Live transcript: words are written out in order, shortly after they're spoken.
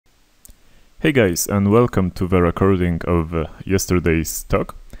Hey guys, and welcome to the recording of yesterday's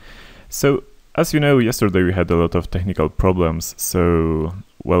talk. So, as you know, yesterday we had a lot of technical problems, so,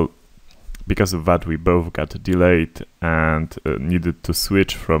 well, because of that we both got delayed and needed to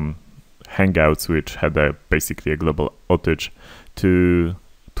switch from Hangouts, which had basically a global outage, to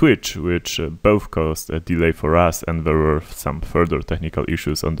Twitch, which both caused a delay for us, and there were some further technical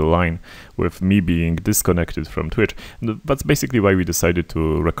issues on the line with me being disconnected from Twitch. And that's basically why we decided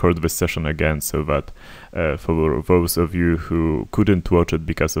to record this session again, so that for those of you who couldn't watch it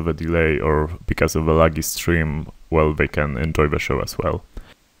because of a delay or because of a laggy stream, well, they can enjoy the show as well.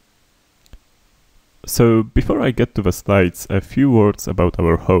 So before I get to the slides, a few words about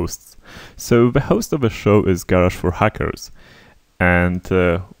our hosts. So the host of the show is Garage4Hackers. And,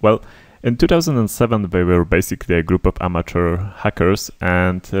 well, in 2007, they were basically a group of amateur hackers,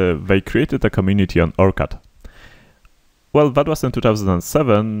 and they created a community on ORCAT. Well, that was in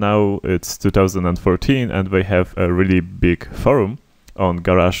 2007, now it's 2014, and they have a really big forum on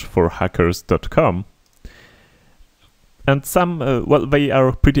Garage4Hackers.com. And well, they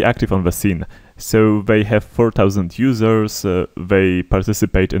are pretty active on the scene. So they have 4,000 users, they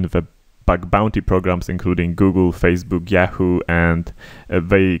participate in the bug bounty programs including Google, Facebook, Yahoo, and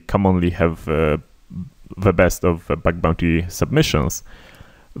they commonly have the best of bug bounty submissions.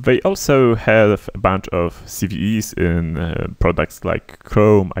 They also have a bunch of CVEs in products like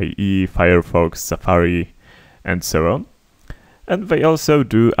Chrome, IE, Firefox, Safari, and so on. And they also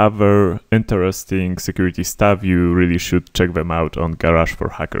do other interesting security stuff. You really should check them out on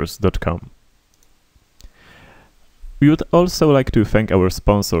Garage4Hackers.com. We would also like to thank our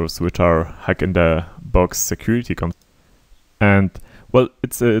sponsors, which are Hack in the Box Security Conference. And, well,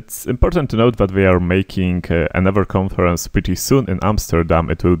 it's important to note that they are making another conference pretty soon in Amsterdam.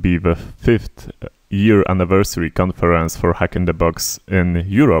 It will be the 5th year anniversary conference for Hack in the Box in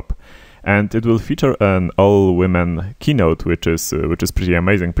Europe. And it will feature an all-women keynote, which is pretty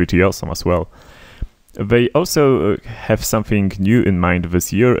amazing, pretty awesome as well. They also have something new in mind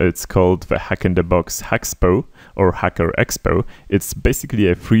this year. It's called the Hack in the Box Hackspo, or Hacker Expo. It's basically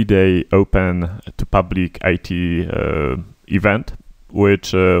a 3-day open to public IT event,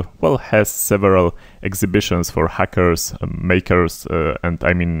 which well, has several exhibitions for hackers, makers, and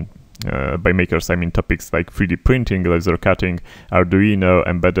I mean by makers I mean topics like 3D printing, laser cutting, Arduino,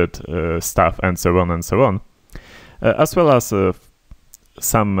 embedded stuff, and so on and so on, as well as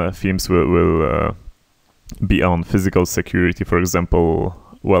some themes will be on physical security, for example,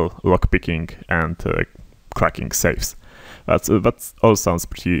 well, lockpicking and cracking safes. That all sounds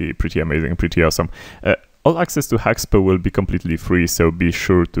pretty amazing, pretty awesome. All access to Hackspo will be completely free, so be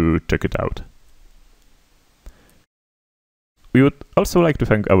sure to check it out. We would also like to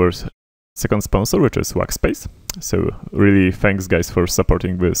thank our second sponsor, which is Workspace. So really thanks guys for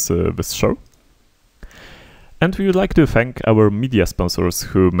supporting this show. And we would like to thank our media sponsors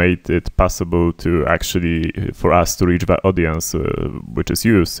who made it possible to for us to reach the audience, which is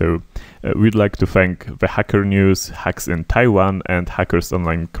you. So we'd like to thank the Hacker News, Hacks in Taiwan, and Hackers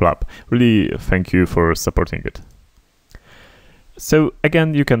Online Club. Really thank you for supporting it. So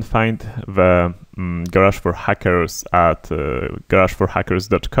again, you can find the Garage4Hackers at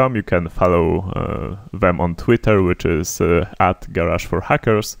garage4hackers.com. You can follow them on Twitter, which is at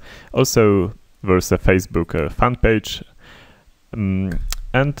Garage4Hackers. Also, there's a Facebook fan page.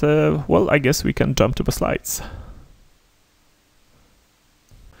 Well, I guess we can jump to the slides.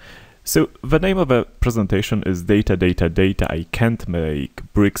 So the name of the presentation is Data, Data, Data, I can't make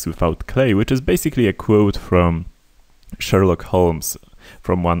bricks without clay, which is basically a quote from Sherlock Holmes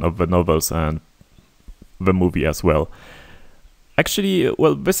from one of the novels and the movie as well. Actually,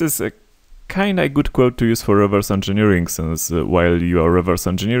 well, this is a kind of good quote to use for reverse engineering, since while you are reverse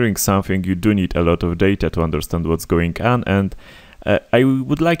engineering something, you do need a lot of data to understand what's going on. And I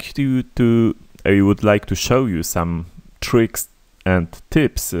would like to show you some tricks and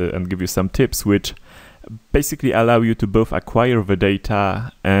tips and give you some tips which basically allow you to both acquire the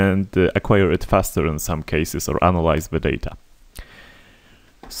data and acquire it faster in some cases, or analyze the data.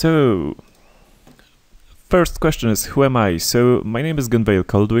 So first question is, who am I? So my name is Gynvael,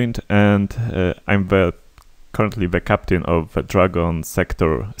 and I'm currently the captain of the Dragon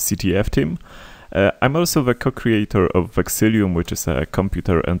Sector CTF team. I'm also the co-creator of Vexillium, which is a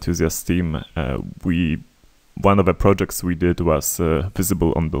computer enthusiast team. One of the projects we did was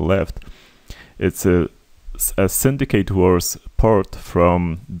visible on the left. It's a Syndicate Wars port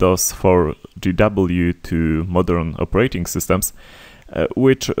from DOS 4 GW to modern operating systems,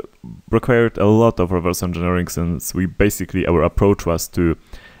 which required a lot of reverse engineering, since our approach was to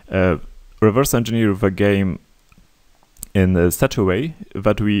reverse engineer the game in such a way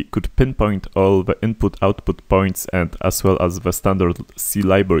that we could pinpoint all the input-output points and as well as the standard C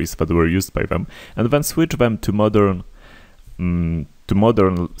libraries that were used by them, and then switch them to modern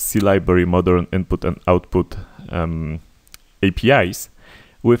C library, modern input and output APIs,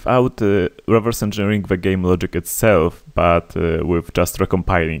 without reverse engineering the game logic itself, but with just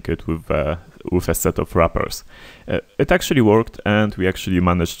recompiling it with a set of wrappers. It actually worked, and we actually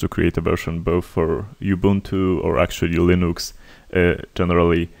managed to create a version both for Ubuntu, or actually Linux,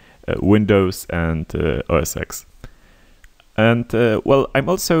 generally Windows and OS X. And well, I'm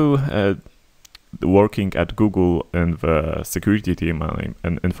also working at Google in the security team. I'm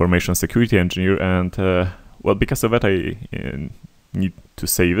an information security engineer, and well, because of that, I need to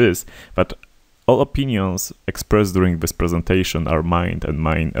say this, that all opinions expressed during this presentation are mine and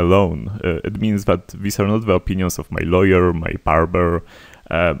mine alone. It means that these are not the opinions of my lawyer, my barber,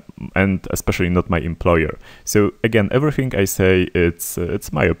 and especially not my employer. So again, everything I say,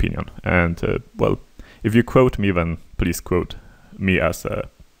 it's my opinion. And well, if you quote me, then please quote me as a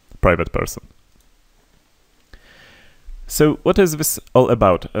private person. So what is this all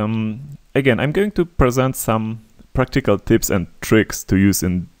about? Again, I'm going to present some practical tips and tricks to use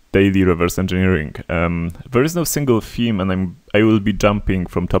in daily reverse engineering. There is no single theme, and I will be jumping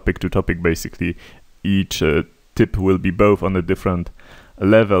from topic to topic basically. Each tip will be both on a different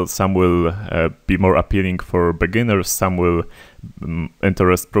level. Some will be more appealing for beginners, some will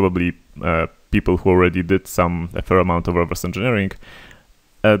interest probably people who already did a fair amount of reverse engineering.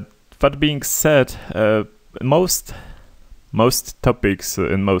 That being said, most topics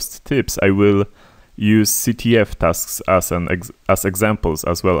in most tips I will use CTF tasks as examples,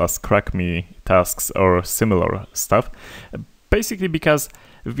 as well as crackme tasks or similar stuff, basically because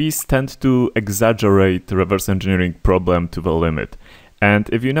these tend to exaggerate reverse engineering problem to the limit. And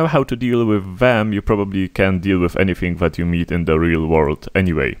if you know how to deal with them, you probably can deal with anything that you meet in the real world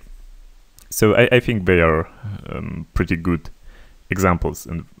anyway. So I think they are pretty good examples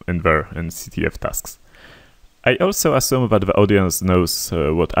in CTF tasks. I also assume that the audience knows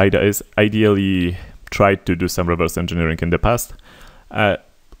what IDA is. Ideally, tried to do some reverse engineering in the past.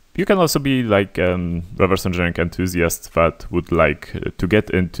 You can also be like reverse engineering enthusiasts that would like to get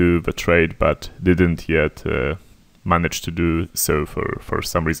into the trade but didn't yet manage to do so for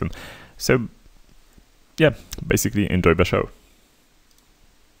some reason. So yeah, basically enjoy the show.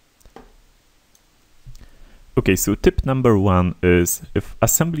 Okay, so tip number 1 is, if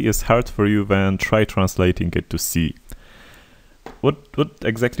assembly is hard for you, then try translating it to C. What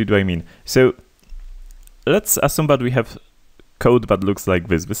exactly do I mean? So let's assume that we have code that looks like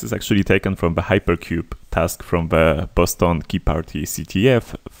this. This is actually taken from the Hypercube task from the Boston Key Party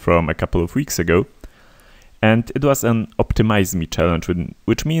CTF from a couple of weeks ago. And it was an optimize me challenge,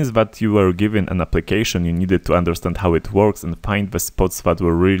 which means that you were given an application, you needed to understand how it works and find the spots that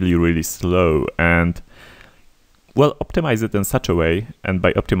were really, really slow, and well, optimize it in such a way, and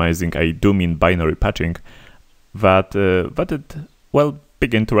by optimizing I do mean binary patching, that it, well,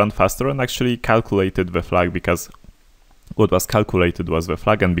 began to run faster and actually calculated the flag, because what was calculated was the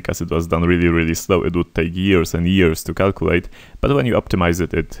flag, and because it was done really, really slow, it would take years and years to calculate, but when you optimize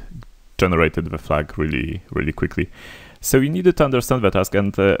it, it generated the flag really, really quickly. So you needed to understand the task,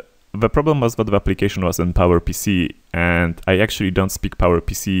 and the problem was that the application was in PowerPC, and I actually don't speak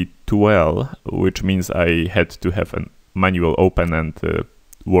PowerPC too well, which means I had to have a manual open and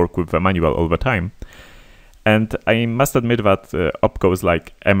work with the manual all the time. And I must admit that opcodes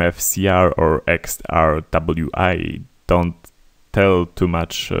like MFCR or XRWI don't tell too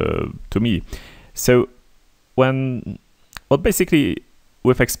much to me. So basically,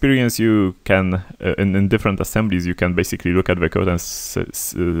 with experience, you can, in different assemblies, you can basically look at the code and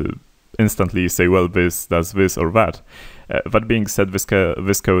instantly say, well, this does this or that. That being said, this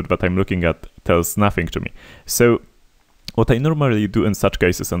code that I'm looking at tells nothing to me. So what I normally do in such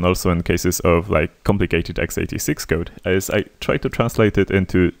cases, and also in cases of like complicated x86 code, is I try to translate it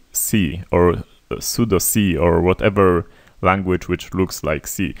into C or pseudo C or whatever language which looks like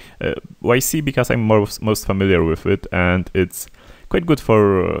C. Why C? Because I'm most familiar with it, and it's quite good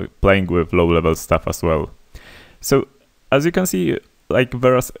for playing with low-level stuff as well. So as you can see, like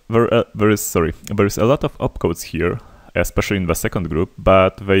there is a lot of opcodes here, especially in the second group,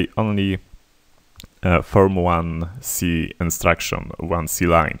 but they only form one C instruction, one C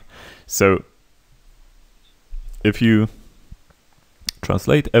line. So if you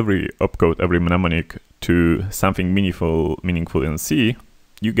translate every opcode, every mnemonic to something meaningful in C,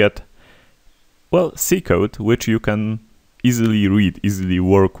 you get, well, C code, which you can easily read, easily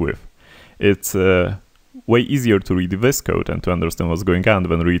work with. It's way easier to read this code and to understand what's going on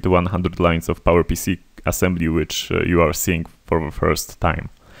than read 100 lines of PowerPC assembly, which you are seeing for the first time.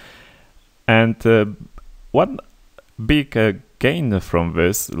 And one big gain from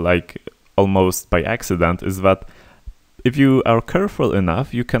this, like almost by accident, is that if you are careful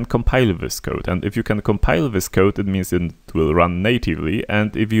enough, you can compile this code. And if you can compile this code, it means it will run natively.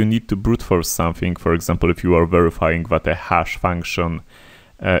 And if you need to brute force something, for example, if you are verifying that a hash function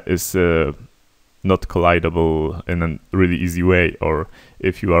is not collidable in a really easy way, or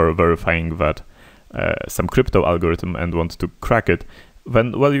if you are verifying that some crypto algorithm and want to crack it,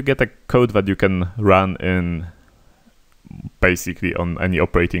 then, well, you get a code that you can run in basically on any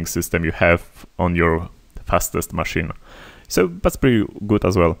operating system you have on your fastest machine. So that's pretty good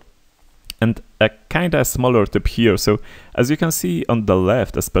as well. And a kind of smaller tip here. So as you can see on the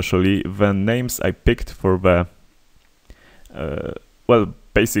left, especially, the names I picked for the well,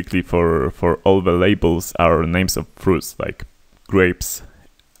 basically for all the labels are names of fruits like grapes,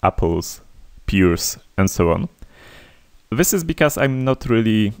 apples, pears, and so on. This is because I'm not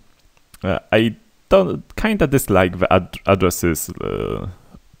really I don't kind of dislike the addresses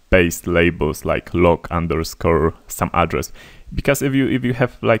based labels like log underscore some address, because if you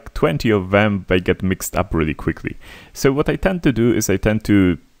have like 20 of them, they get mixed up really quickly. So what I tend to do is I tend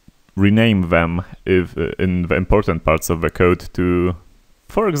to rename them if in the important parts of the code to,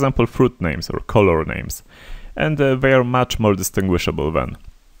 for example, fruit names or color names, and they are much more distinguishable then.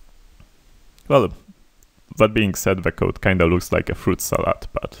 Well, that being said, the code kind of looks like a fruit salad,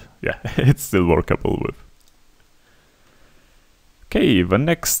 but yeah, it's still workable with. Okay, the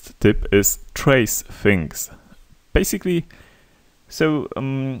next tip is trace things. Basically, so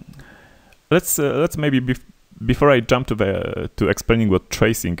let's maybe before I jump to explaining what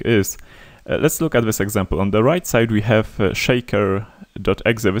tracing is, let's look at this example. On the right side, we have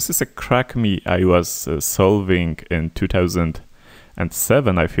shaker.exe. This is a crackme I was solving in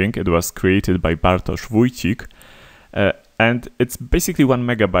 2007, I think. It was created by Bartosz Wójcik, and it's basically 1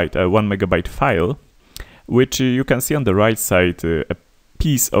 megabyte, a 1 megabyte file, which you can see on the right side a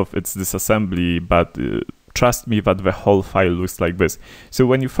piece of its disassembly, but trust me that the whole file looks like this. So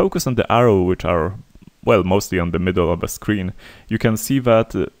when you focus on the arrow, which are, well, mostly on the middle of the screen, you can see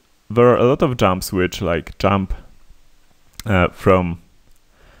that there are a lot of jumps which like jump from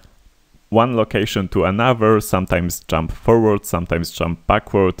one location to another, sometimes jump forward, sometimes jump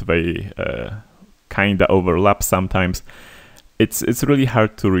backward, they kinda overlap sometimes. It's really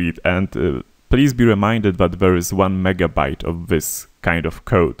hard to read, and please be reminded that there is 1 megabyte of this kind of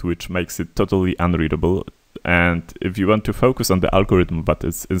code, which makes it totally unreadable. And if you want to focus on the algorithm that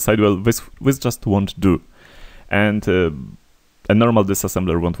is inside, well, this just won't do. And a normal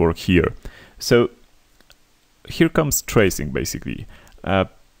disassembler won't work here. So here comes tracing, basically.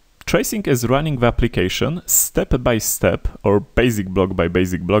 Tracing is running the application step by step, or basic block by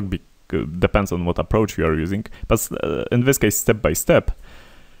basic block, depends on what approach you are using, but in this case, step by step,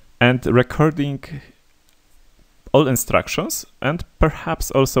 and recording all instructions and perhaps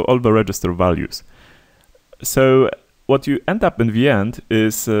also all the register values. So what you end up in the end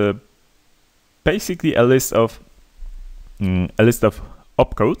is basically a list of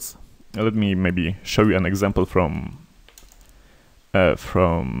opcodes. Let me maybe show you an example from the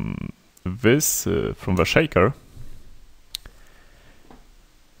shaker.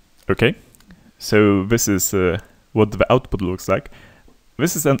 Okay, so this is what the output looks like.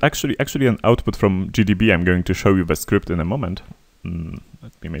 This is actually an output from GDB. I'm going to show you the script in a moment.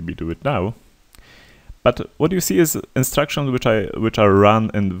 Let me maybe do it now. But what you see is instructions which are run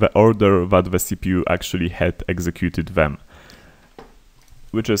in the order that the CPU actually had executed them,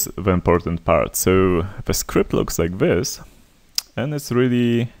 which is the important part. So the script looks like this, and it's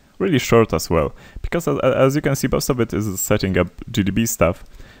really short as well, because as you can see, most of it is setting up GDB stuff,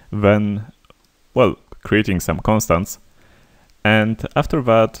 then, well, creating some constants, and after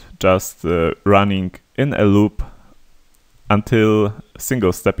that just running in a loop until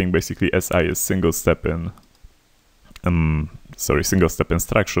single stepping, basically SI is single step in single step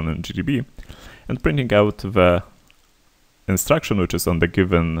instruction in GDB, and printing out the instruction which is on the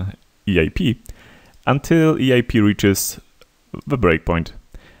given EIP until EIP reaches the breakpoint.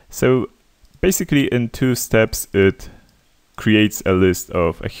 So basically in 2 steps it creates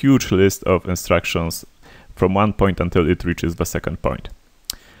a huge list of instructions from one point until it reaches the second point.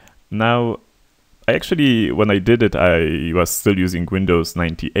 Now, when I did it, I was still using Windows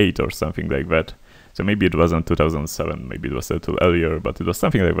 98 or something like that. So maybe it wasn't 2007, maybe it was a little earlier, but it was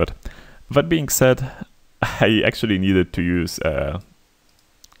something like that. That being said, I actually needed to use an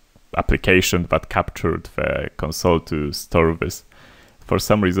application that captured the console to store this For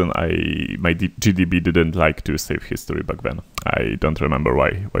some reason, my GDB didn't like to save history back then. I don't remember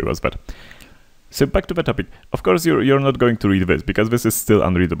why it was bad. So back to the topic. Of course, you're not going to read this because this is still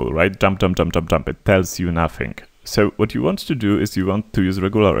unreadable, right? Jump, jump, jump, jump, jump. It tells you nothing. So what you want to do is you want to use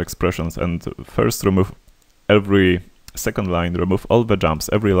regular expressions and first remove every second line, remove all the jumps,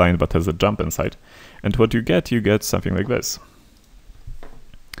 every line that has a jump inside. And what you get something like this.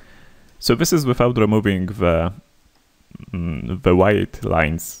 So this is without removing the white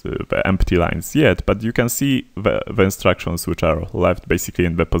lines, the empty lines yet, but you can see the instructions which are left basically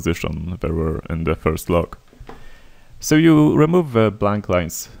in the position they were in the first log. So you remove the blank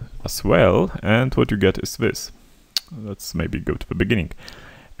lines as well, and what you get is this. Let's maybe go to the beginning.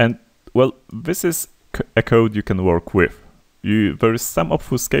 And well, this is a code you can work with. There is some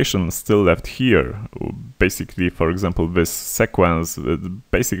obfuscation still left here. Basically, for example, this sequence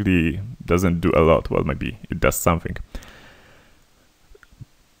basically doesn't do a lot. Well, maybe it does something.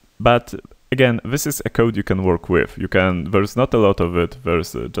 But again, this is a code you can work with. There's not a lot of it.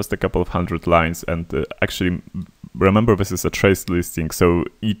 There's just a couple of hundred lines. And actually, remember, this is a trace listing, so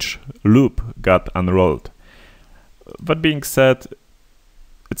each loop got unrolled. That being said,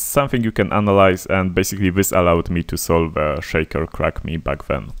 it's something you can analyze, and basically this allowed me to solve a shaker crackme back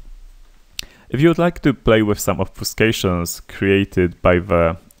then. If you would like to play with some obfuscations created by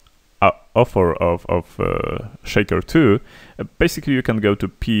the author of Shaker 2, basically you can go to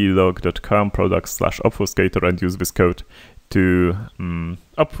plog.com/obfuscator and use this code to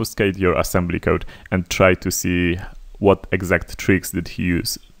obfuscate your assembly code and try to see what exact tricks did he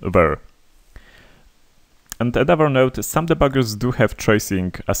use there. And another note, some debuggers do have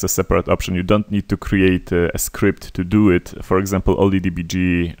tracing as a separate option. You don't need to create a script to do it. For example, Olly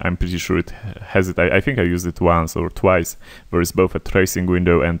DBG, I'm pretty sure it has it. I think I used it once or twice. There is both a tracing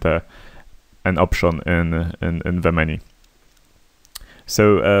window and an option in the menu.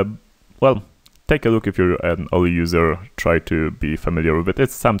 So, well, take a look if you're an Olly user. Try to be familiar with it. It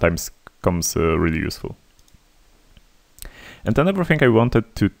sometimes comes really useful. And another thing I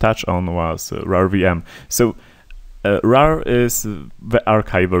wanted to touch on was RarVM. So RAR is the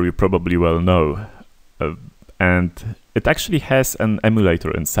archiver you probably well know, and it actually has an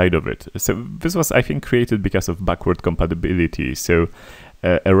emulator inside of it. So this was, I think, created because of backward compatibility. So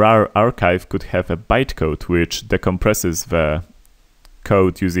a RAR archive could have a bytecode which decompresses the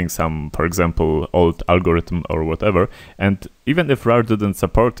code using some, for example, old algorithm or whatever, and even if RAR didn't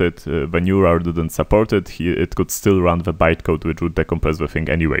support it, the new RAR didn't support it, it could still run the bytecode which would decompress the thing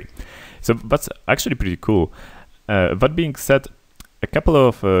anyway. So that's actually pretty cool. That being said, a couple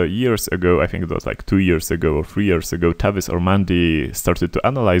of years ago, I think it was like 2 years ago or 3 years ago, Tavis or Mandy started to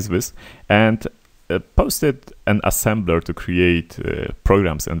analyze this and posted an assembler to create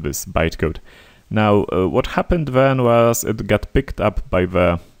programs in this bytecode. Now, what happened then was it got picked up by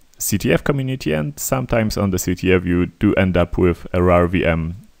the CTF community, and sometimes on the CTF you do end up with a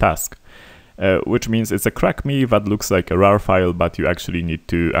RarVM task, which means it's a crackme that looks like a RAR file, but you actually need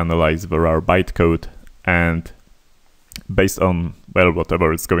to analyze the RAR bytecode and based on, well,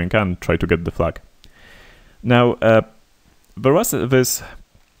 whatever is going on, try to get the flag. Now, there was this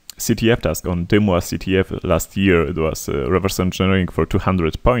CTF task on DIMWA CTF last year. It was reverse engineering for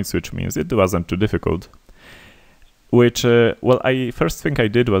 200 points, which means it wasn't too difficult. Which, well, first thing I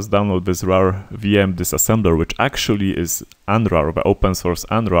did was download this RarVM disassembler, which actually is unrar, the open source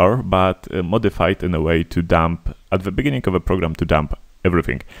unrar, but modified in a way to dump, at the beginning of a program, to dump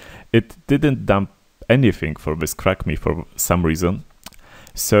everything. It didn't dump anything for this crackme for some reason.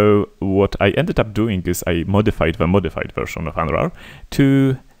 So what I ended up doing is I modified the modified version of unrar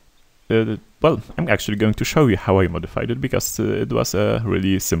to well, I'm actually going to show you how I modified it because it was a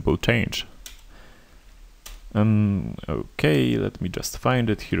really simple change. Okay, let me just find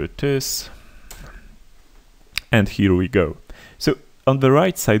it. Here it is. And here we go. So on the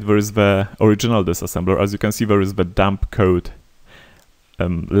right side, there is the original disassembler. As you can see, there is the dump code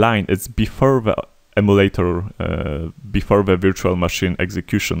line. It's before the emulator, before the virtual machine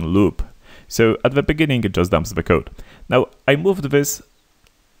execution loop. So at the beginning, it just dumps the code. Now, I moved this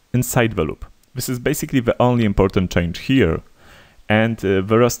inside the loop. This is basically the only important change here, and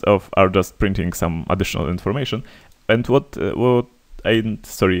the rest are just printing some additional information. And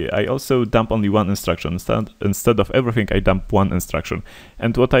I also dump only one instruction instead of everything. I dump one instruction,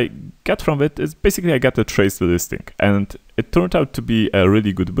 and what I got from it is basically I got a trace listing, and it turned out to be a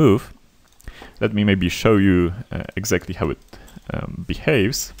really good move. Let me maybe show you exactly how it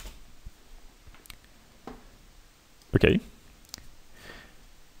behaves. Okay.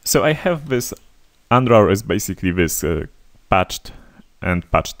 So I have this unrar is basically this patched and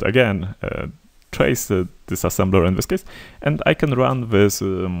patched again trace disassembler in this case, and I can run this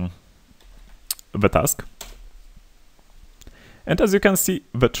the task. And as you can see,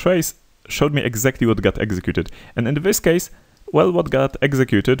 the trace showed me exactly what got executed. And in this case, well, what got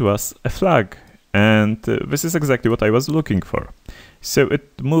executed was a flag. And this is exactly what I was looking for. So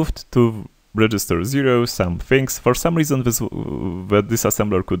it moved to register 0, some things. For some reason, the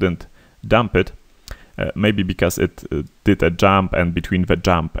disassembler couldn't dump it. Maybe because it did a jump, and between the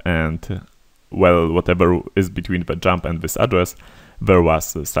jump and, well, whatever is between the jump and this address, there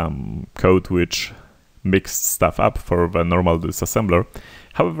was some code which mixed stuff up for the normal disassembler.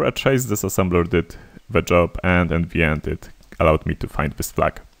 However, a trace disassembler did the job, and in the end it allowed me to find this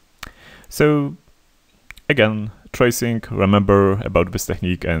flag. So again, tracing, remember about this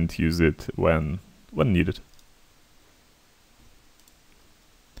technique and use it when needed.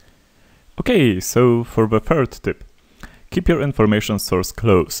 Okay, so for the third tip, keep your information source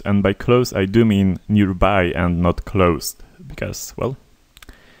close, and by close I do mean nearby and not closed, because, well,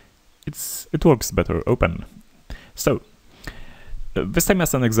 it works better open. So this time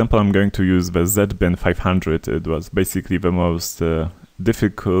as an example I'm going to use the zbin 500. It was basically the most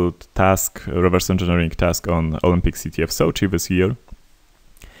difficult task, reverse engineering task on Olympic CTF Sochi this year.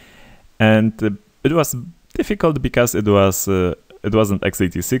 And it was difficult because it wasn't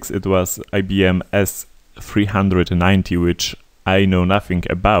x86, it was IBM S390, which I know nothing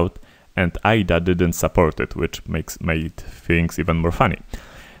about, and IDA didn't support it, which made things even more funny.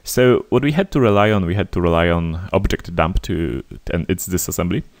 So what we had to rely on object dump and its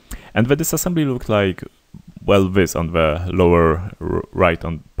disassembly. And the disassembly looked like, well, this on the lower right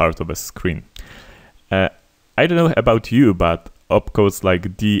on part of the screen. I don't know about you, but opcodes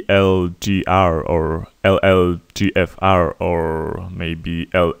like DLGR or LLGFR or maybe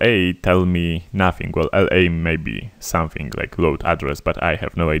LA tell me nothing. Well, LA may be something like load address, but I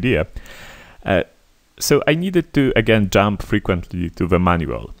have no idea. So I needed to, again, jump frequently to the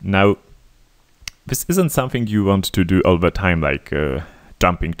manual. Now, this isn't something you want to do all the time, like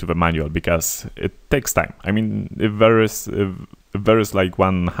jumping to the manual, because it takes time. I mean, if there is like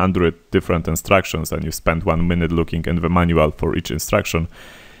 100 different instructions and you spend 1 minute looking in the manual for each instruction,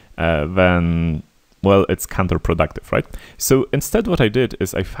 then, well, it's counterproductive, right? So instead what I did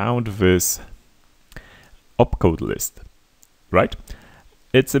is I found this opcode list, right?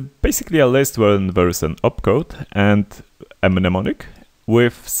 It's basically a list where there is an opcode and a mnemonic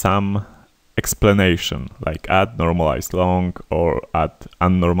with some explanation, like add normalized long or add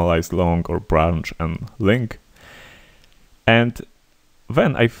unnormalized long or branch and link. And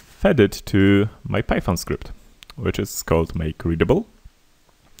then I fed it to my Python script, which is called make readable.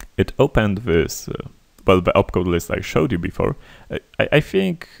 It opened this, well, the opcode list I showed you before. I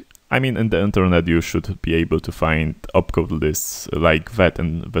think, I mean, in the internet you should be able to find opcode lists like that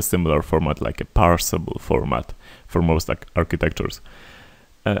in the similar format, like a parsable format for most architectures.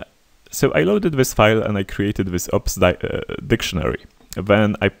 So I loaded this file and I created this ops dictionary.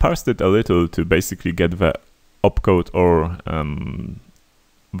 Then I parsed it a little to basically get the opcode or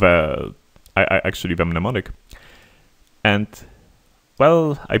actually the mnemonic. And,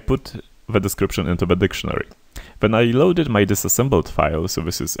 well, I put the description into the dictionary. Then I loaded my disassembled file, so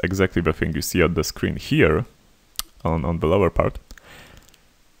this is exactly the thing you see on the screen here, on the lower part.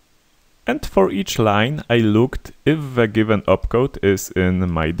 And for each line, I looked if the given opcode is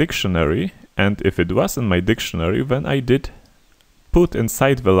in my dictionary, and if it was in my dictionary, then I did put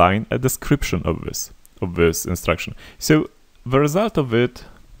inside the line a description of this instruction. So the result of it,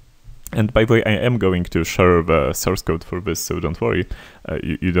 and by the way, I am going to share the source code for this, so don't worry,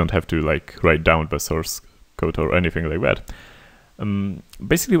 you don't have to like write down the source code or anything like that.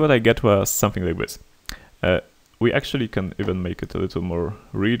 Basically what I get was something like this. We actually can even make it a little more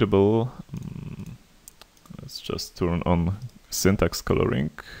readable. Let's just turn on syntax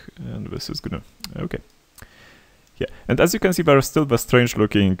coloring, and this is gonna, okay. Yeah, and as you can see, there are still the strange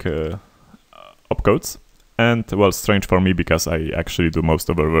looking opcodes. And, well, strange for me because I actually do most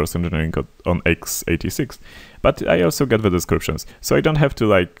of the reverse engineering on x86. But I also get the descriptions. So I don't have to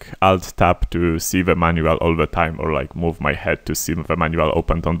like Alt-Tab to see the manual all the time, or like move my head to see the manual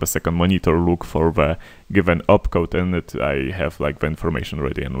opened on the second monitor, look for the given opcode in it. I have like the information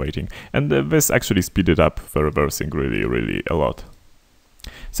ready and waiting. And this actually speeded up the reversing really, really a lot.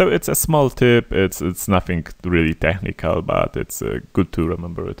 So it's a small tip, it's nothing really technical, but it's good to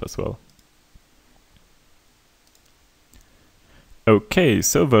remember it as well. Okay,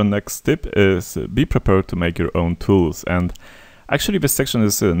 so the next tip is be prepared to make your own tools. And actually this section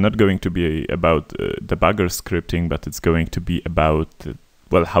is not going to be about debugger scripting, but it's going to be about,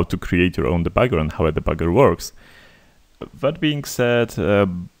 well, how to create your own debugger and how a debugger works. That being said,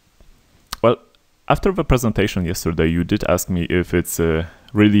 well, after the presentation yesterday, you did ask me if it's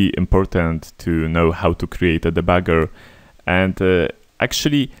really important to know how to create a debugger, and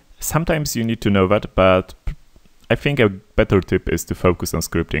actually sometimes you need to know that, but I think a better tip is to focus on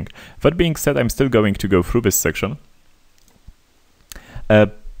scripting. That being said, I'm still going to go through this section.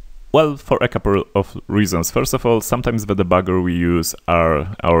 Well, for a couple of reasons. First of all, sometimes the debugger we use or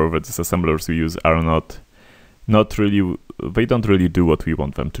the disassemblers we use are not really, they don't really do what we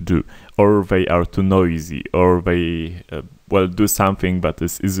want them to do, or they are too noisy, or they well, do something that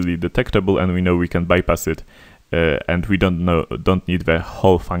is easily detectable and we know we can bypass it, and we don't need the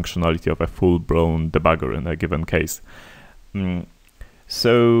whole functionality of a full-blown debugger in a given case.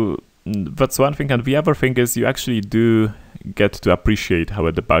 So that's one thing, and the other thing is you actually do get to appreciate how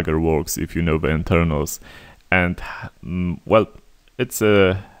a debugger works if you know the internals, and well, it's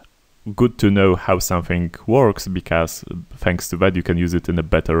good to know how something works, because thanks to that you can use it in a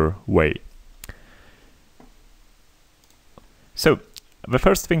better way. So the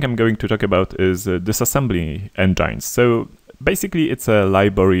first thing I'm going to talk about is disassembly engines. So basically it's a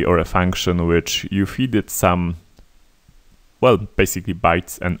library or a function which you feed it some, well, basically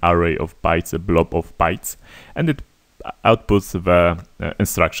bytes, an array of bytes, a blob of bytes, and it outputs the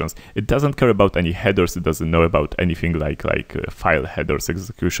instructions. It doesn't care about any headers, it doesn't know about anything like file headers,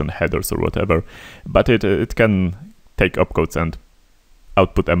 execution headers, or whatever, but it can take opcodes and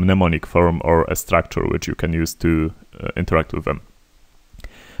output a mnemonic form or a structure which you can use to interact with them.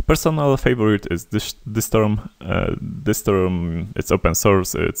 Personal favorite is Distorm. Distorm, it's open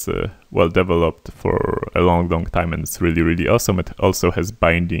source, it's well developed for a long time, and it's really awesome. It also has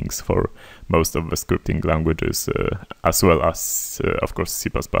bindings for most of the scripting languages, as well as of course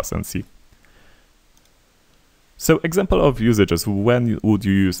C++ and C. So example of usages, when would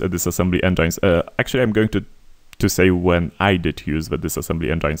you use a disassembly engines? Actually, I'm going to say when I did use the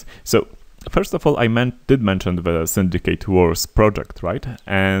disassembly engines. So first of all, I did mention the Syndicate Wars project, right?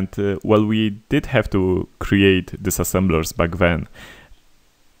 And well, we did have to create disassemblers back then.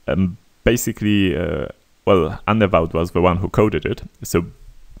 Basically, well, Gynvael was the one who coded it, so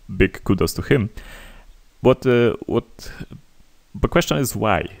big kudos to him. The question is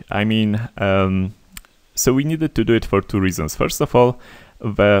why? I mean, so we needed to do it for two reasons. First of all,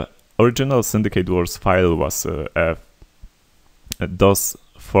 the original Syndicate Wars file was a DOS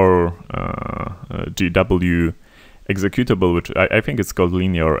for GW executable, which I think it's called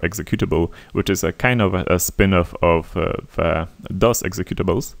linear executable, which is a kind of a spin-off of the DOS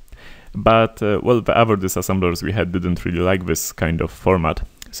executables. But well, the other disassemblers we had didn't really like this kind of format.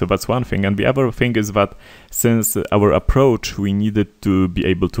 So that's one thing. And the other thing is that since our approach, we needed to be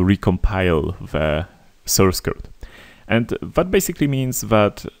able to recompile the source code. And that basically means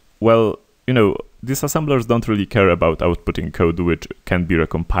that, well, you know, disassemblers don't really care about outputting code which can be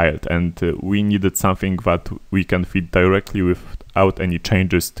recompiled, and we needed something that we can feed directly without any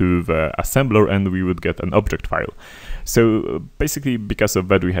changes to the assembler, and we would get an object file. So basically, because of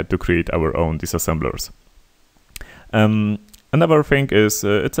that, we had to create our own disassemblers. Another thing is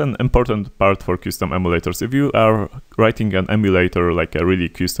it's an important part for custom emulators. If you are writing an emulator, like a really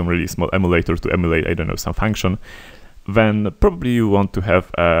custom, really small emulator to emulate, I don't know, some function, then probably you want to have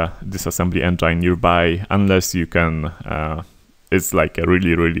a disassembly engine nearby, unless you can, it's like a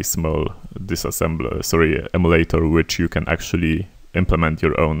really small emulator, which you can actually implement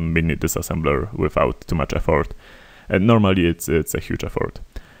your own mini disassembler without too much effort. And normally it's a huge effort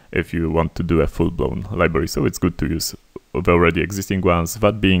if you want to do a full-blown library, so it's good to use the already existing ones.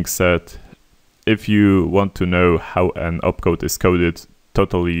 That being said, if you want to know how an opcode is coded,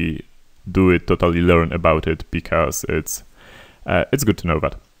 totally do it, totally learn about it, because it's good to know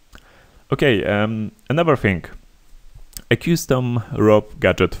that. Okay, another thing, a custom ROP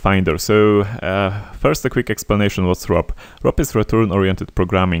gadget finder. So first a quick explanation what's ROP. ROP is return-oriented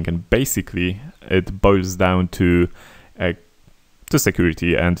programming, and basically it boils down to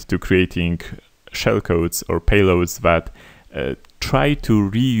security and to creating shellcodes or payloads that try to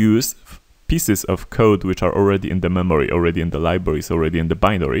reuse pieces of code which are already in the memory, already in the libraries, already in the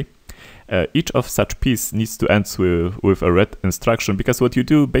binary. Each of such piece needs to end with a ret instruction, because what you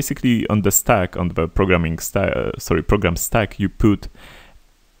do basically on the stack, on the program stack, you put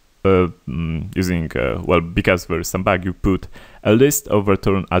using well, because there is some bug, you put a list of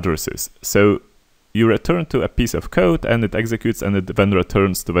return addresses. So you return to a piece of code and it executes, and it then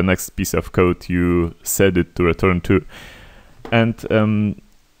returns to the next piece of code you said it to return to. And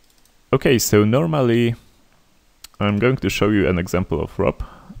okay, so normally I'm going to show you an example of ROP.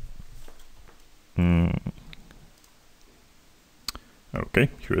 Okay,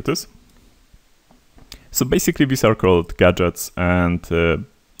 here it is. So basically these are called gadgets, and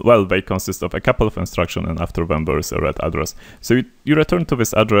well, they consist of a couple of instructions, and after them there is a red address. So you return to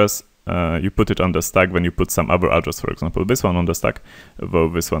this address, you put it on the stack, then you put some other address, for example, this one on the stack, though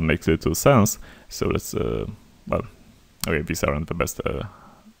this one makes little sense. So let's, well, okay, these aren't the best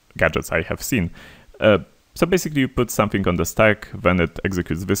gadgets I have seen. So basically you put something on the stack, then it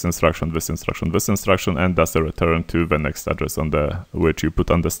executes this instruction, this instruction, this instruction, and does a return to the next address on which you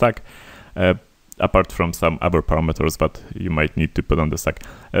put on the stack, apart from some other parameters that you might need to put on the stack.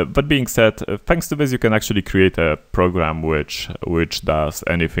 That being said, thanks to this you can actually create a program which does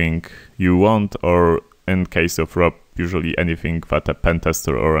anything you want, or in case of ROP, usually anything that a pen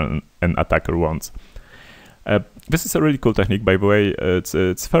tester or an attacker wants. This is a really cool technique, by the way.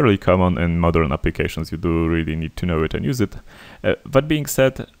 It's fairly common in modern applications. You do really need to know it and use it. That being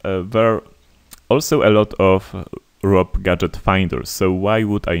said, there are also a lot of ROP gadget finders. So why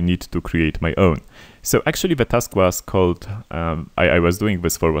would I need to create my own? So actually the task was called, I was doing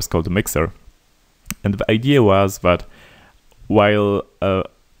this for, was called Mixer. And the idea was that while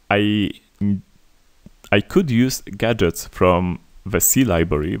I could use gadgets from the C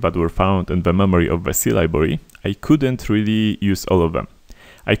library that were found in the memory of the C library, I couldn't really use all of them.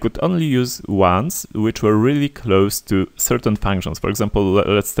 I could only use ones which were really close to certain functions. For example,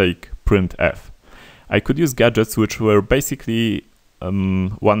 let's take printf. I could use gadgets which were basically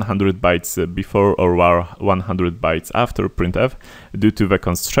 100 bytes before or 100 bytes after printf due to the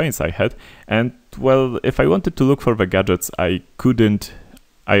constraints I had. And well, if I wanted to look for the gadgets, I couldn't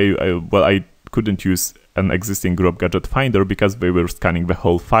use an existing ROP gadget finder because they were scanning the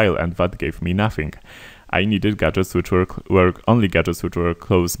whole file, and that gave me nothing. I needed gadgets which were only gadgets which were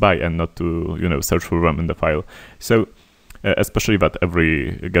close by, and not to search for them in the file. So especially that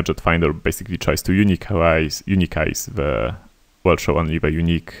every gadget finder basically tries to unicize the, well, show only the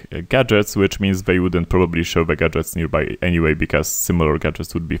unique gadgets, which means they wouldn't probably show the gadgets nearby anyway, because similar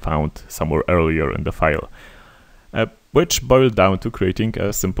gadgets would be found somewhere earlier in the file. Which boiled down to creating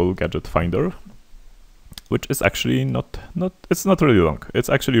a simple gadget finder, which is actually it's not really long. It's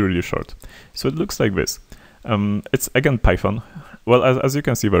actually really short. So it looks like this. It's again Python. Well, as you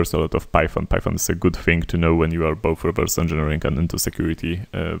can see, there's a lot of Python. Python is a good thing to know when you are both reverse engineering and into security.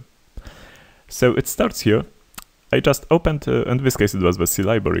 So it starts here. I just opened, in this case it was the C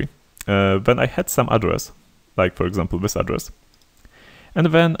library. Then I had some address, like for example this address. And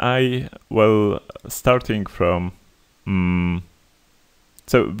then starting from,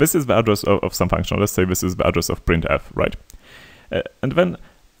 so this is the address of some function. Let's say this is the address of printf, right? And then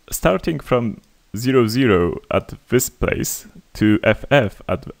starting from 00 at this place to ff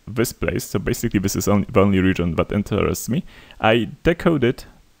at this place, so basically this is the only region that interests me, I decoded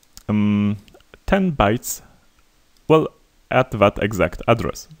 10 bytes, well, at that exact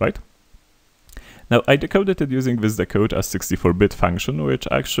address, right? Now I decoded it using this decode as 64-bit function, which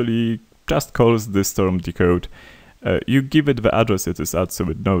actually just calls this term decode. You give it the address it is at, so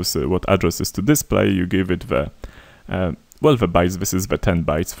it knows what address is to display. You give it the bytes. This is the 10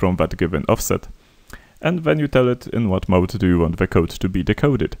 bytes from that given offset. And then you tell it in what mode do you want the code to be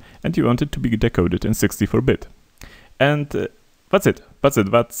decoded. And you want it to be decoded in 64-bit. And that's it.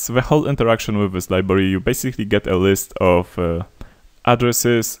 That's the whole interaction with this library. You basically get a list of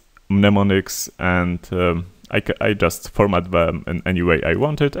addresses, mnemonics, and I just format them in any way I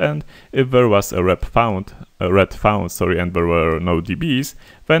wanted, and if there was a red found, and there were no DBs,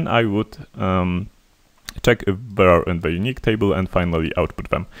 then I would check if they are in the unique table and finally output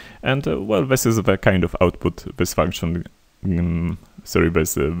them. And well, this is the kind of output this function,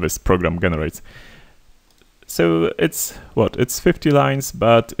 this program generates. So it's 50 lines,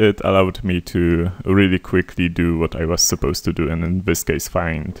 but it allowed me to really quickly do what I was supposed to do, and in this case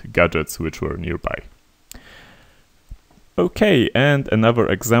find gadgets which were nearby. Okay, and another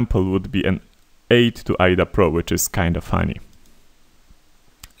example would be an aid to IDA Pro, which is kind of funny.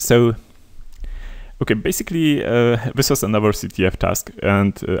 So, okay, basically this was another CTF task,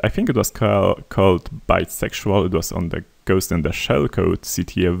 and I think it was called Bisexual. It was on the Ghost in the Shell code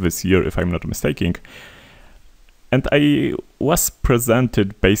CTF this year, if I'm not mistaken. And I was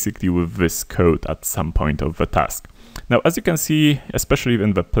presented basically with this code at some point of the task. Now, as you can see, especially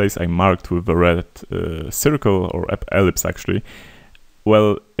in the place I marked with the red circle, or ellipse actually,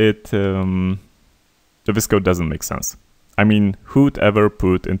 well, this code doesn't make sense. I mean, who would ever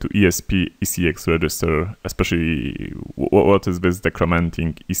put into ESP ECX register, especially what is this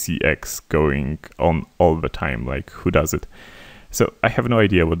decrementing ECX going on all the time? Like, who does it? So I have no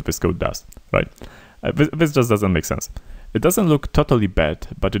idea what this code does, right? This just doesn't make sense. It doesn't look totally bad,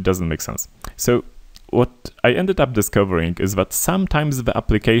 but it doesn't make sense. So what I ended up discovering is that sometimes the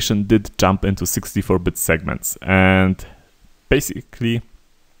application did jump into 64-bit segments, and basically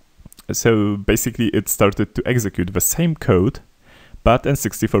So basically it started to execute the same code, but in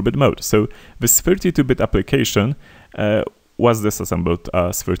 64-bit mode. So this 32-bit application was disassembled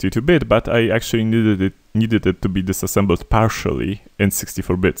as 32-bit, but I actually needed it to be disassembled partially in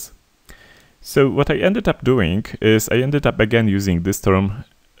 64 bits. So what I ended up doing is I ended up again using this term,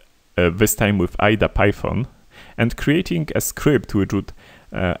 this time with IDA Python, and creating a script which would,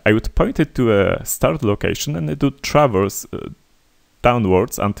 I would point it to a start location, and it would traverse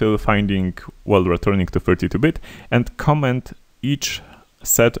downwards until finding, well, returning to 32-bit, and comment each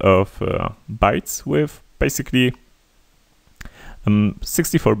set of bytes with basically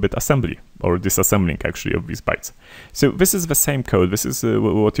 64-bit assembly, or disassembling actually of these bytes. So this is the same code. This is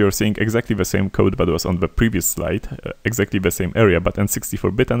what you're seeing, exactly the same code that was on the previous slide, exactly the same area, but in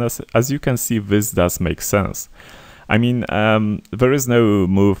 64-bit. And as you can see, this does make sense. I mean, there is no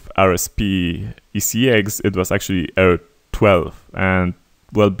move RSP ECX. It was actually error 12, and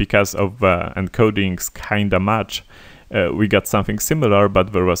well, because of encodings kinda match, we got something similar,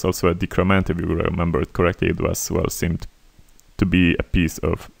 but there was also a decrement, if you remember it correctly. It was, well, seemed to be a piece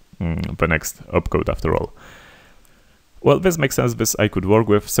of the next opcode after all. Well, this makes sense, this I could work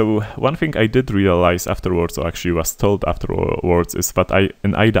with. So one thing I did realize afterwards, or actually was told afterwards, is that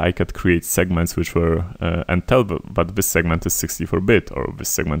in IDA I could create segments which were, and tell that this segment is 64-bit, or this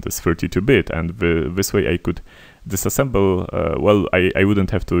segment is 32-bit, and this way I could disassemble, well, I wouldn't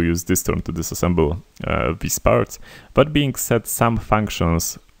have to use this term to disassemble these parts. But being said, some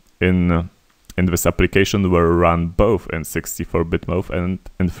functions in this application were run both in 64-bit mode and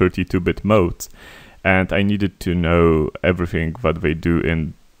in 32-bit modes, and I needed to know everything that they do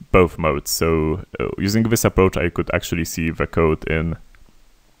in both modes. So using this approach, I could actually see the code in,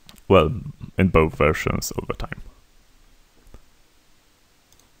 well, in both versions all the time.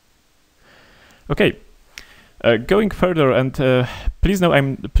 Okay. Going further, and please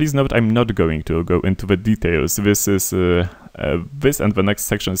note I'm not going to go into the details. This is this and the next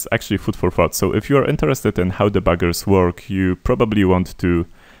section is actually food for thought. So if you are interested in how debuggers work, you probably want to,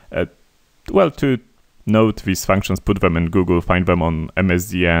 well, to note these functions, put them in Google, find them on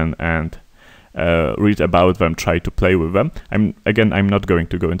MSDN, and read about them, try to play with them. I'm not going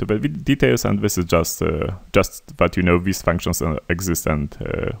to go into the details, and this is just that you know these functions exist and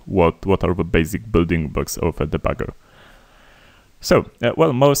what are the basic building blocks of a debugger. So,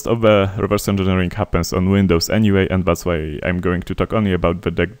 well, most of the reverse engineering happens on Windows anyway, and that's why I'm going to talk only about the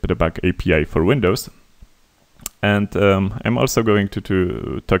debug API for Windows. And I'm also going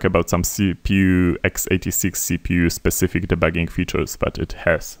to talk about some CPU x86 CPU specific debugging features that it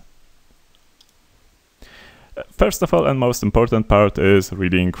has. First of all, and most important part is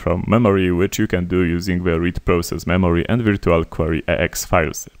reading from memory, which you can do using the read process memory and virtual query AX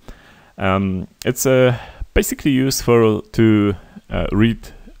files. It's basically useful to read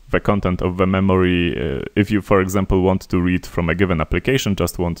the content of the memory. If you, for example, want to read from a given application,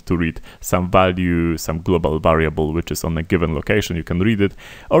 just want to read some value, some global variable which is on a given location, you can read it,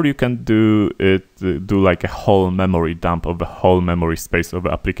 or you can do like a whole memory dump of the whole memory space of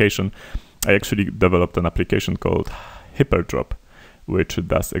the application. I actually developed an application called Hyperdrop, which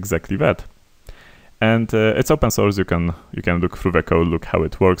does exactly that. And it's open source. You can look through the code, look how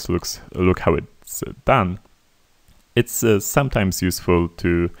it works, look how it's done. It's sometimes useful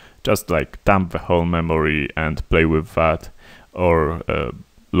to just like dump the whole memory and play with that, or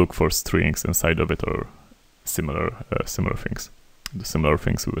look for strings inside of it, or similar things. Do similar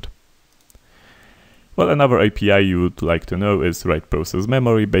things with it. Well, another API you would like to know is write process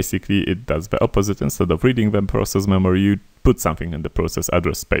memory. Basically, it does the opposite. Instead of reading the process memory, you put something in the process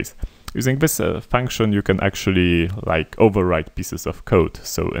address space. Using this function, you can actually like overwrite pieces of code.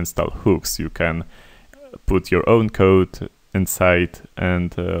 So install hooks. You can put your own code inside,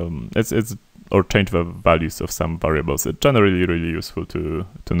 and or change the values of some variables. It's generally really useful to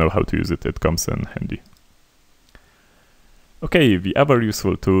know how to use it. It comes in handy. Okay, the other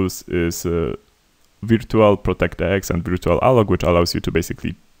useful tools is virtual protect AX and virtual allog, which allows you to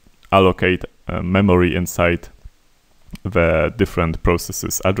basically allocate memory inside the different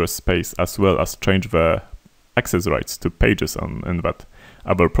processes address space, as well as change the access rights to pages in that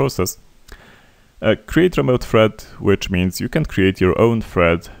other process. Create remote thread, which means you can create your own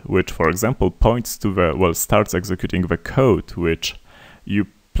thread, which, for example, points to the, well, starts executing the code which you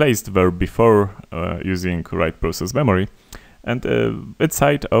placed there before using write process memory, and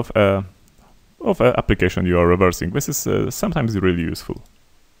inside of an application you are reversing. This is sometimes really useful.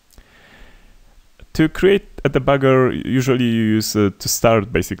 To create a debugger, usually you use to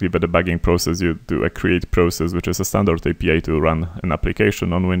start basically the debugging process, you do a create process, which is a standard API to run an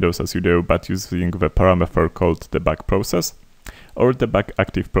application on Windows as you do, but using the parameter called debug process. or debug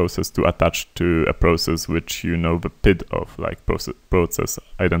active process to attach to a process which you know the PID of, like process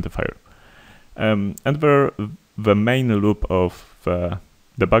identifier. And the main loop of the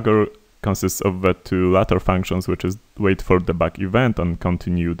debugger consists of the two latter functions, which is wait for debug event and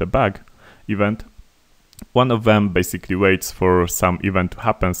continue debug event. One of them basically waits for some event to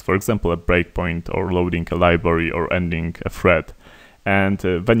happen, for example, a breakpoint or loading a library or ending a thread. And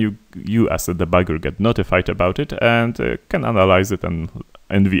then you as a debugger get notified about it and can analyze it, and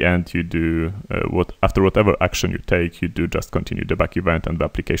in the end you do after whatever action you take, you do just continue debug event and the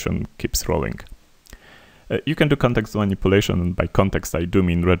application keeps rolling. You can do context manipulation, and by context I do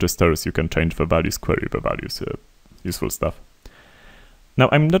mean registers. You can change the values, query the values, useful stuff. Now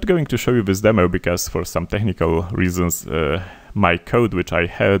I'm not going to show you this demo because for some technical reasons my code, which I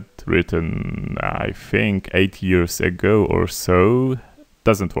had written I think 8 years ago or so,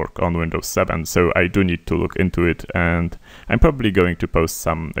 doesn't work on Windows 7, so I do need to look into it, and I'm probably going to post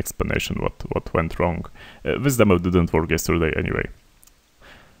some explanation what went wrong. This demo didn't work yesterday anyway.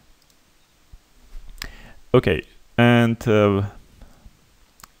 Okay, and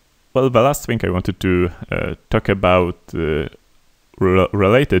well, the last thing I wanted to talk about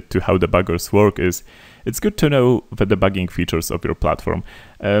related to how debuggers work is it's good to know the debugging features of your platform.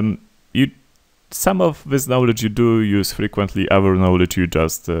 Some of this knowledge you do use frequently, other knowledge you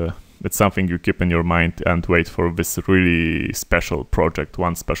just it's something you keep in your mind and wait for this really special project,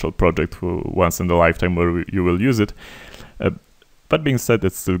 one special project once in a lifetime where you will use it. That being said,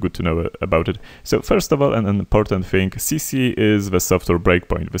 it's still good to know about it. So first of all, an important thing, CC is the software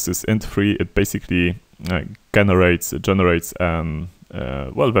breakpoint. This is int3. It basically generates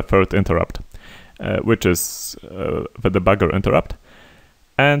well, the third interrupt, which is the debugger interrupt.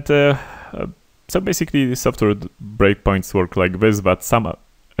 And so basically the software breakpoints work like this, but some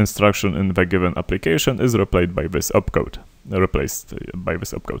instruction in the given application is replaced by this opcode.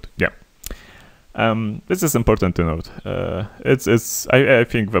 Yeah. This is important to note. It's I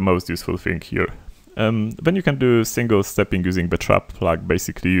think the most useful thing here. Then you can do single stepping using the trap flag.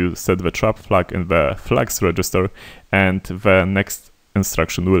 Basically, you set the trap flag in the flags register, and the next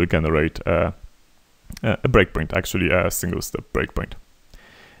instruction will generate a breakpoint, actually a single step breakpoint.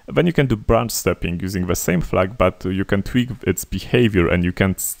 Then you can do branch stepping using the same flag, but you can tweak its behavior, and you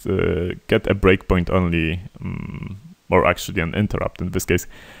can get a breakpoint only, or actually an interrupt in this case,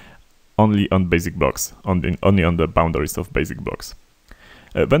 only on basic blocks, only on the boundaries of basic blocks.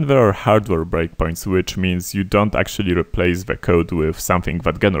 Then there are hardware breakpoints, which means you don't actually replace the code with something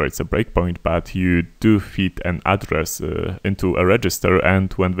that generates a breakpoint, but you do feed an address into a register,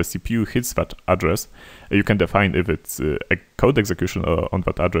 and when the CPU hits that address, you can define if it's a code execution on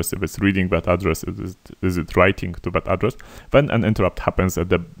that address, if it's reading that address, is it writing to that address. Then an interrupt happens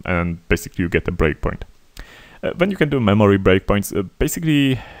and basically you get a breakpoint. Then you can do memory breakpoints.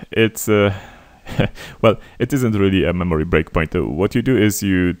 Basically, it's well, it isn't really a memory breakpoint. What you do is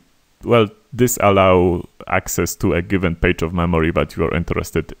you disallow access to a given page of memory that you are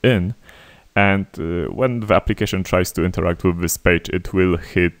interested in, and when the application tries to interact with this page, it will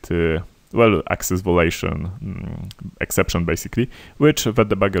hit access violation exception, basically, which the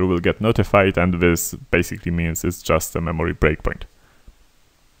debugger will get notified, and this basically means it's just a memory breakpoint.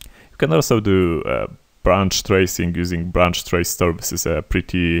 You can also do branch tracing using branch trace store. This is a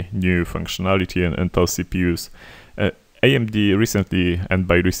pretty new functionality in Intel CPUs. AMD recently, and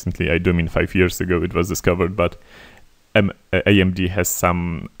by recently I do mean 5 years ago, it was discovered, but AMD has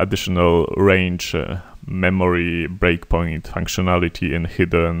some additional range memory breakpoint functionality in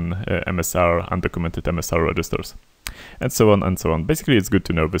hidden MSR, undocumented MSR registers, and so on and so on. Basically, it's good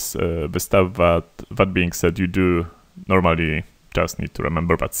to know this stuff. That being said, you do normally just need to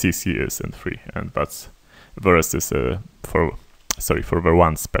remember that CC is int3, and that's the rest is for the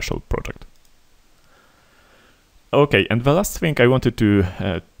one special project. Okay, and the last thing I wanted to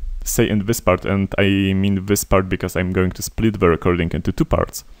say in this part, and I mean this part because I'm going to split the recording into two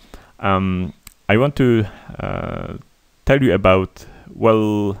parts. I want to tell you about,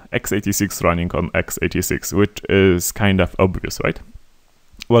 well, x86 running on x86, which is kind of obvious, right?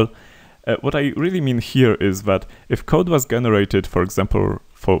 Well, what I really mean here is that if code was generated, for example,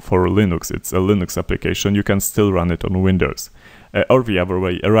 for Linux, it's a Linux application, you can still run it on Windows, or the other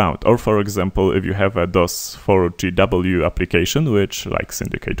way around. Or for example, if you have a DOS4GW application, which like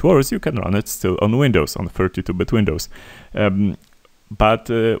Syndicate Wars, you can run it still on Windows, on 32-bit Windows. But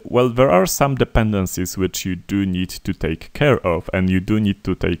there are some dependencies which you do need to take care of, and you do need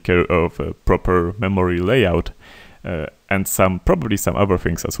to take care of proper memory layout, and probably some other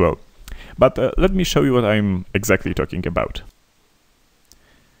things as well. But let me show you what I'm exactly talking about.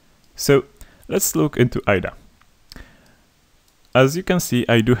 So let's look into IDA. as you can see,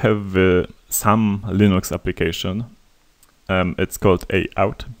 I do have some Linux application. It's called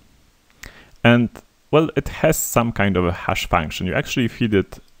Out. And well, it has some kind of a hash function. You actually feed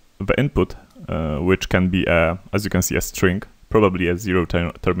it the input, which can be, as you can see, a string, probably a zero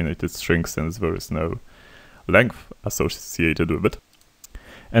terminated string, since there is no length associated with it.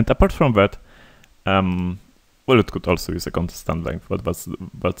 And apart from that, well, it could also use a constant length, but that's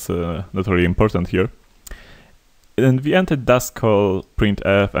not really important here. In the end, it does call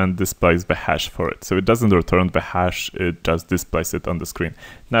printf and displays the hash for it. So it doesn't return the hash, it just displays it on the screen.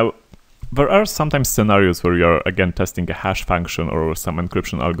 Now, there are sometimes scenarios where you're again testing a hash function or some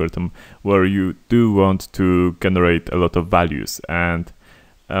encryption algorithm where you do want to generate a lot of values. And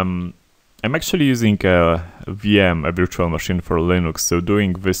I'm actually using a VM, a virtual machine for Linux. So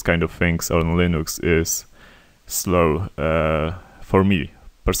doing this kind of things on Linux is slow for me,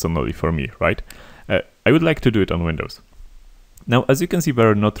 personally for me, right? I would like to do it on Windows. Now, as you can see, there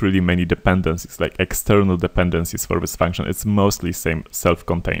are not really many dependencies, like external dependencies for this function. It's mostly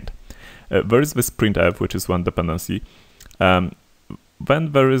self-contained. There is this printf, which is one dependency. Then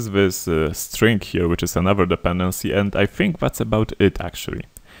there is this string here, which is another dependency, and I think that's about it, actually.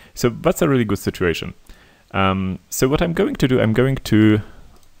 So that's a really good situation. So what I'm going to do, I'm going to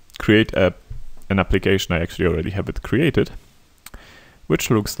create an application. I actually already have it created,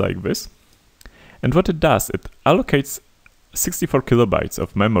 which looks like this. And what it does, it allocates 64 kilobytes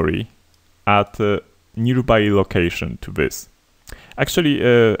of memory at a nearby location to this. Actually,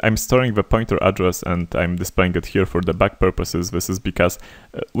 I'm storing the pointer address and I'm displaying it here for debug purposes. This is because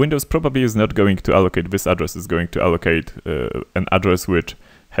Windows probably is not going to allocate this address. It's going to allocate an address which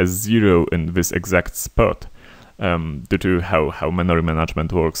has 0 in this exact spot due to how memory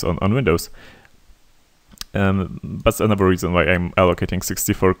management works on Windows. That's another reason why I'm allocating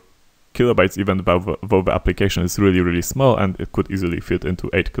 64 kilobytes, even though the application is really, really small and it could easily fit into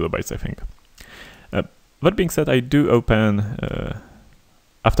 8 kilobytes, I think. That being said, I do open,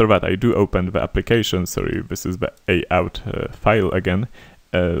 after that, I do open the application. Sorry, this is the out file again.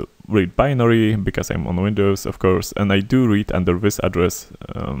 Read binary, because I'm on Windows, of course, and I do read under this address,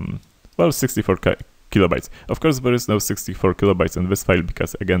 well, 64 kilobytes. Of course, there is no 64 kilobytes in this file,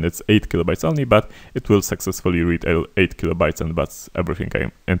 because again, it's 8 kilobytes only, but it will successfully read 8 kilobytes, and that's everything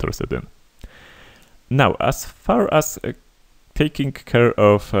I'm interested in. Now, as far as taking care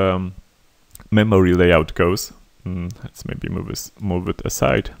of memory layout goes, let's maybe move it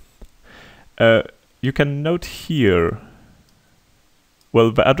aside. You can note here,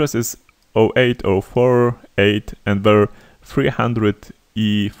 well, the address is 08048 and there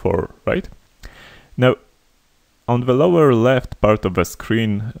 300E4, right? Now, on the lower left part of the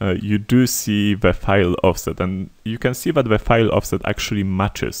screen, you do see the file offset, and you can see that the file offset actually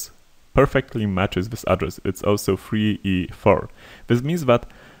perfectly matches this address. It's also 3E4. This means that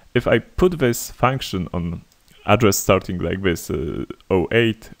if I put this function on address starting like this,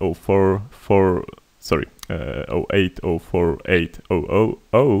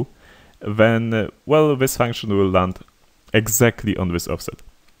 0804800, then, well, this function will land exactly on this offset.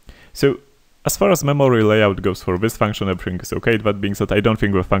 So, as far as memory layout goes for this function, everything is okay. That being said, I don't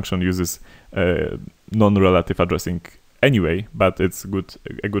think the function uses non-relative addressing anyway, but it's a good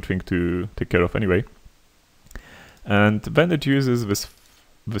thing to take care of anyway. And then it uses this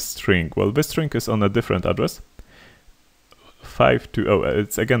string. Well, this string is on a different address, 520.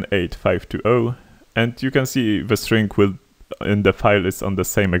 It's again 8520, and you can see the string in the file is on the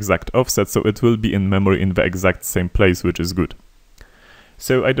same exact offset, so it will be in memory in the exact same place, which is good.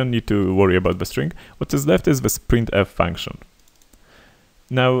 So I don't need to worry about the string. What is left is this printf function.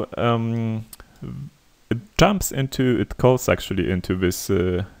 Now it calls actually into this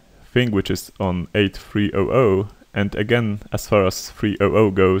thing which is on 8300, and again, as far as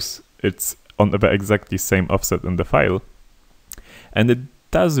 300 goes, it's on the exactly same offset in the file, and it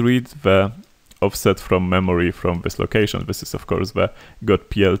does read the offset from memory from this location. This is of course the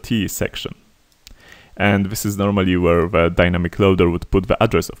 .plt section. And this is normally where the dynamic loader would put the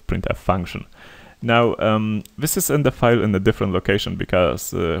address of printf function. Now, this is in the file in a different location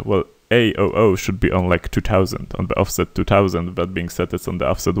because, well, A00 should be on like 2000, on the offset 2000. That being said, it's on the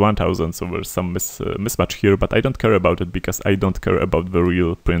offset 1000, so there's some mismatch here, but I don't care about it because I don't care about the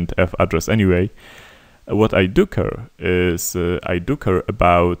real printf address anyway. What I do care is, I do care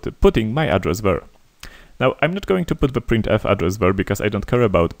about putting my address there. Now, I'm not going to put the printf address there because I don't care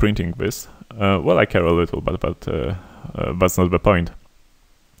about printing this. Well, I care a little, but that's not the point.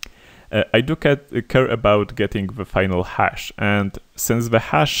 I do care about getting the final hash, and since the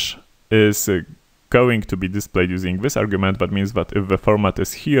hash is going to be displayed using this argument, that means that if the format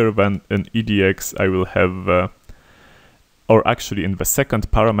is here, then in EDX I will have or actually in the second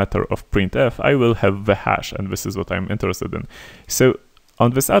parameter of printf, I will have the hash, and this is what I'm interested in. So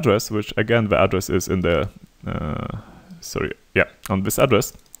on this address, which again the address is in the on this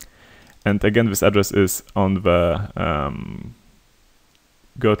address, and again this address is on the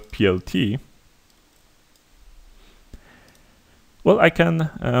 .plt. Well, I can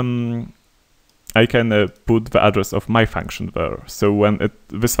put the address of my function there. So when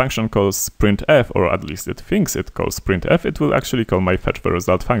this function calls printf, or at least it thinks it calls printf, it will actually call my fetch the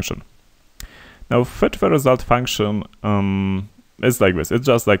result function. Now, fetch the result function is like this. It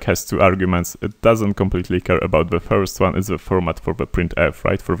just like has 2 arguments. It doesn't completely care about the first one. It's the format for the printf,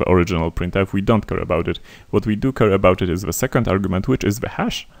 right? For the original printf, we don't care about it. What we do care about it is the second argument, which is the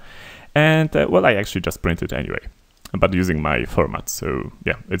hash. And well, I actually just print it anyway, but using my format. So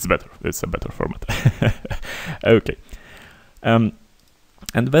yeah, it's better. It's a better format. Okay. And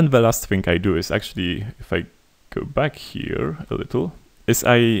then the last thing I do is actually, if I go back here a little, is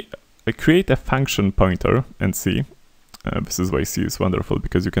I create a function pointer in C. This is why C is wonderful,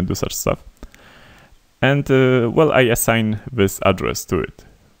 because you can do such stuff. And well, I assign this address to it.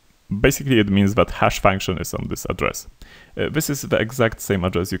 Basically, it means that hash function is on this address. This is the exact same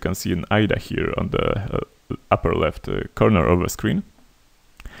address you can see in IDA here on the upper left corner of the screen.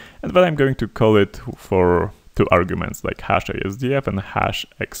 And then I'm going to call it for 2 arguments, like hash ASDF and hash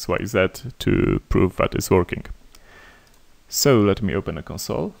XYZ, to prove that it's working. So let me open a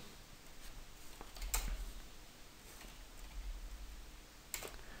console.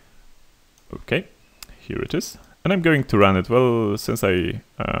 Okay, here it is. And I'm going to run it. Well, since I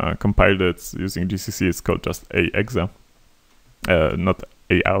compiled it using GCC, it's called just aexa, not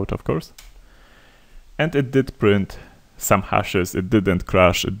aout, of course. And it did print some hashes. It didn't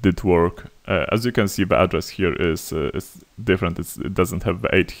crash. It did work. As you can see, the address here is different. It doesn't have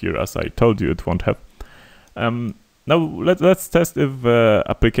the 8 here, as I told you it won't have. Now let's test if the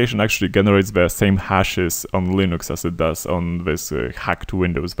application actually generates the same hashes on Linux as it does on this hacked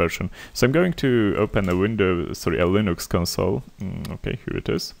Windows version. So I'm going to open a Linux console. Okay, here it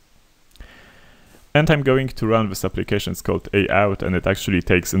is. And I'm going to run this application. It's called aout, and it actually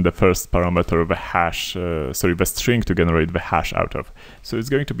takes in the first parameter the hash, the string to generate the hash out of. So it's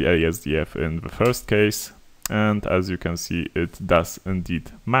going to be ASDF in the first case, and as you can see, it does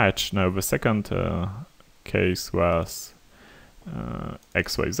indeed match. Now the second case was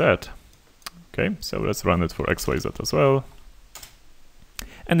XYZ. Okay, so let's run it for XYZ as well.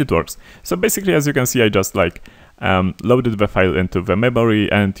 And it works. So basically, as you can see, I just like loaded the file into the memory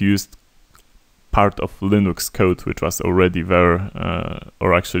and used part of Linux code which was already there,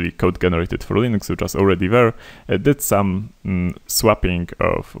 or actually code generated for Linux which was already there. It did some swapping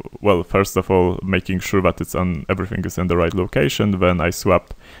of, well, first of all, making sure that everything is in the right location. Then I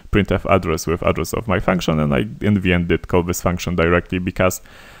swapped printf address with address of my function, and I in the end did call this function directly because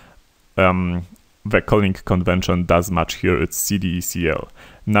the calling convention does match here. It's cdecl.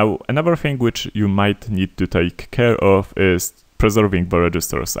 Now, another thing which you might need to take care of is preserving the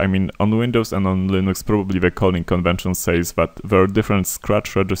registers. I mean, on Windows and on Linux, probably the calling convention says that there are different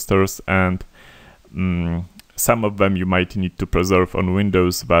scratch registers, and some of them you might need to preserve on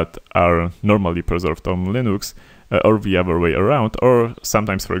Windows that are normally preserved on Linux, or the other way around. Or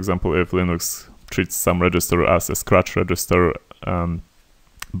sometimes, for example, if Linux treats some register as a scratch register,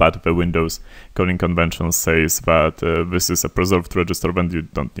 but the Windows calling convention says that this is a preserved register, then you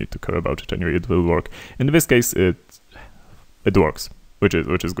don't need to care about it anyway. It will work. In this case, it works, which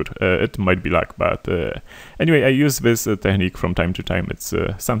is good. It might be luck, but anyway, I use this technique from time to time. It's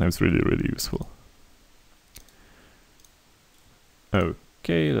sometimes really useful.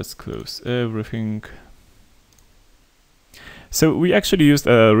 Okay, let's close everything. So we actually used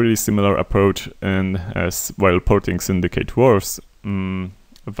a really similar approach while porting Syndicate Wars.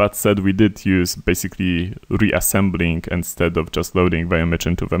 That said, we did use basically reassembling instead of just loading the image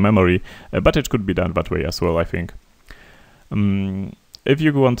into the memory, but it could be done that way as well, I think. If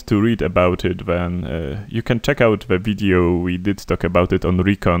you want to read about it, then you can check out the video. We did talk about it on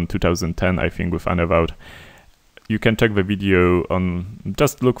Recon 2010, I think, with Annotate. You can check the video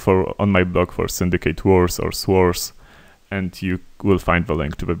just look on my blog for Syndicate Wars or SWARS, and you will find the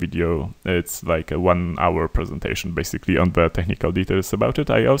link to the video. It's like a 1-hour presentation, basically, on the technical details about it.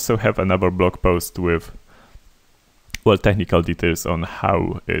 I also have another blog post with, well, technical details on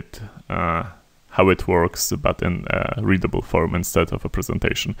how it works, but in a readable form instead of a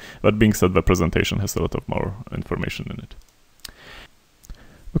presentation. That being said, the presentation has a lot of more information in it.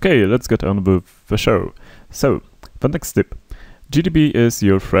 Okay, let's get on with the show. So, the next tip. GDB is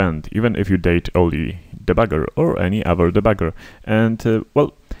your friend, even if you date Olly debugger or any other debugger. And,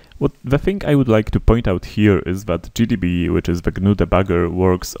 well, The thing I would like to point out here is that GDB, which is the GNU debugger,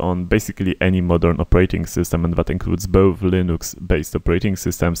 works on basically any modern operating system, and that includes both Linux-based operating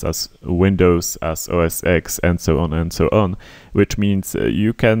systems as Windows, as OS X, and so on, which means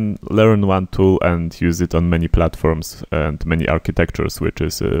you can learn one tool and use it on many platforms and many architectures, which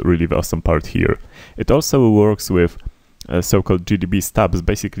is really the awesome part here. It also works with so-called GDB stubs,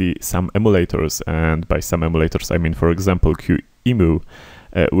 basically some emulators, and by some emulators I mean, for example, QEMU,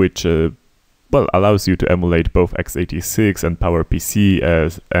 which allows you to emulate both x86 and PowerPC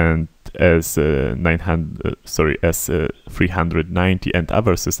and S390 and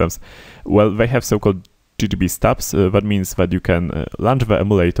other systems. Well, they have so-called GDB stubs. That means that you can launch the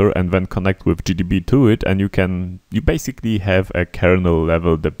emulator and then connect with GDB to it, and you basically have a kernel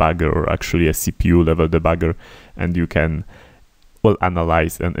level debugger, or actually a CPU level debugger, and you can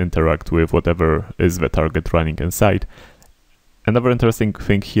analyze and interact with whatever is the target running inside. Another interesting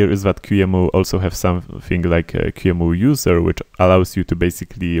thing here is that QEMU also have something like a QEMU user, which allows you to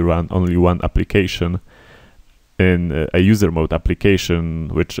basically run only one application in a user mode application,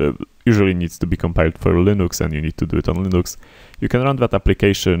 which usually needs to be compiled for Linux, and you need to do it on Linux. You can run that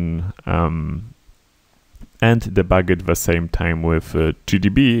application and debug it at the same time with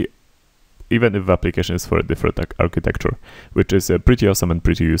GDB, even if the application is for a different architecture, which is pretty awesome and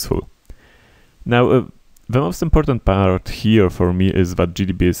pretty useful. Now, the most important part here for me is that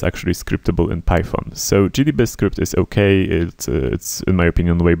GDB is actually scriptable in Python. So GDB script is okay. It's in my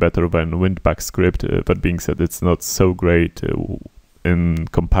opinion way better than Windbag script. That being said, it's not so great in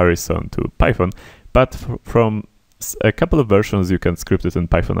comparison to Python. But from a couple of versions, you can script it in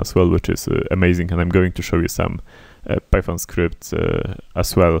Python as well, which is amazing. And I'm going to show you some Python scripts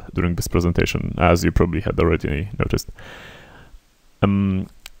as well during this presentation, as you probably had already noticed.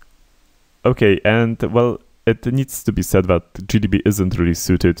 Okay, and it needs to be said that GDB isn't really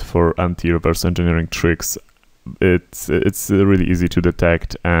suited for anti-reverse engineering tricks. It's really easy to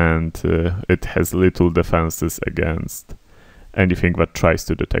detect, and it has little defenses against anything that tries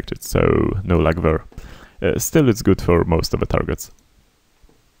to detect it, so no lag there. Still, it's good for most of the targets.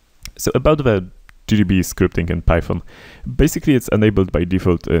 So about the GDB scripting in Python, basically it's enabled by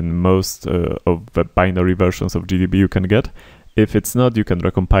default in most of the binary versions of GDB you can get. If it's not, you can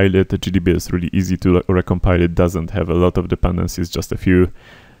recompile it. GDB is really easy to recompile. It doesn't have a lot of dependencies, just a few.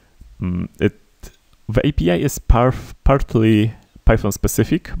 The API is partly Python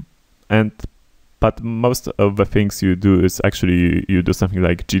specific, but most of the things you do is actually you do something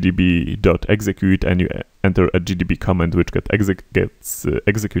like gdb.execute, and you enter a GDB command which gets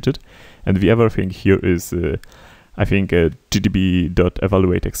executed. And the other thing here is I think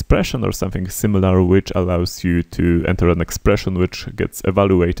gdb.evaluate expression or something similar, which allows you to enter an expression which gets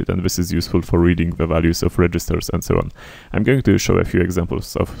evaluated, and this is useful for reading the values of registers and so on. I'm going to show a few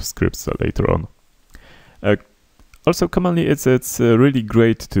examples of scripts later on. Also, commonly it's really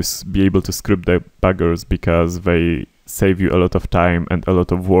great to be able to script debuggers, because they save you a lot of time and a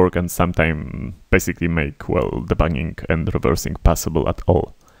lot of work, and sometimes basically make, debugging and reversing possible at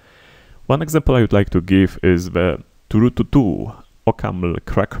all. One example I would like to give is the TIP2 OCAML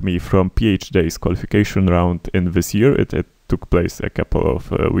crackme from PhD's qualification round in this year. It took place a couple of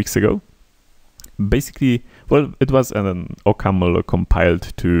weeks ago. Basically, it was an OCAML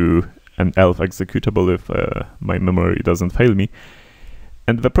compiled to an ELF executable, if my memory doesn't fail me.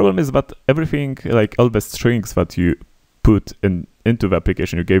 And the problem is that everything, like all the strings that you put into the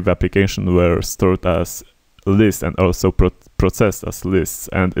application, you gave the application, were stored as lists and also processed as lists.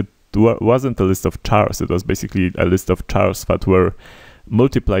 And it wasn't a list of chars. It was basically a list of chars that were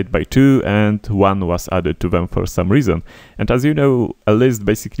multiplied by 2, and 1 was added to them for some reason. And as you know, a list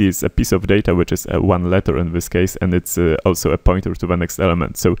basically is a piece of data, which is one letter in this case, and it's also a pointer to the next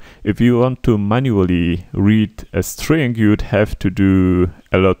element. So if you want to manually read a string, you would have to do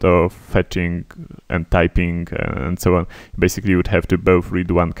a lot of fetching and typing and so on. Basically, you would have to both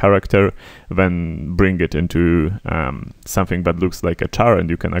read one character, then bring it into something that looks like a char and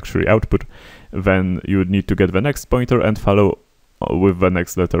you can actually output. Then you would need to get the next pointer and follow with the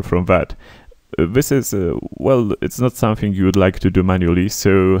next letter from that. This is, it's not something you would like to do manually,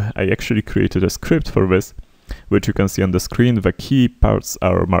 so I actually created a script for this, which you can see on the screen. The key parts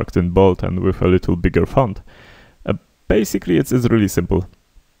are marked in bold and with a little bigger font. Basically, it's really simple.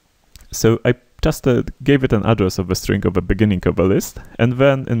 So I just gave it an address of the string of the beginning of a list, and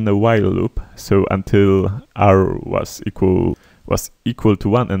then in the while loop, so until r was equal to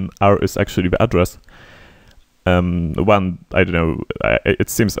 1, and r is actually the address. I don't know, it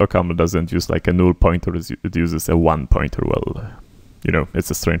seems OCAML doesn't use like a null pointer, it uses a 1 pointer. Well, you know, it's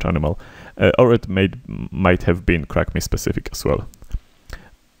a strange animal. Or it might have been crackme specific as well.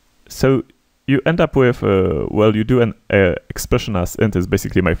 So you end up with, well, you do an expression as int is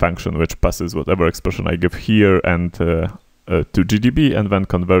basically my function, which passes whatever expression I give here and to GDB, and then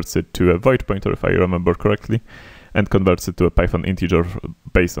converts it to a void pointer, if I remember correctly, and converts it to a Python integer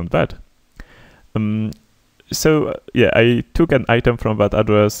based on that. So yeah, I took an item from that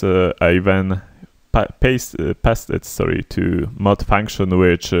address. I then passed it, to mod function,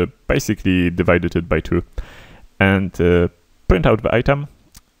 which basically divided it by 2, and print out the item.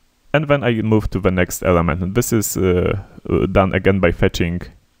 And then I move to the next element, and this is done again by fetching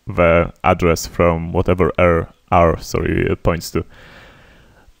the address from whatever R points to.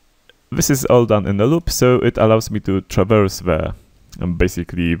 This is all done in a loop, so it allows me to traverse the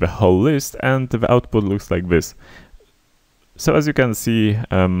basically the whole list, and the output looks like this. So as you can see,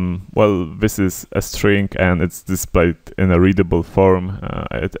 well, this is a string and it's displayed in a readable form.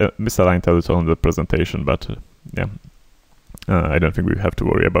 It misaligned a little on the presentation, but yeah, I don't think we have to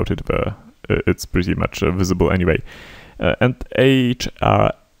worry about it. It's pretty much visible anyway. And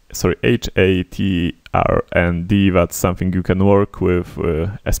HATRND, that's something you can work with,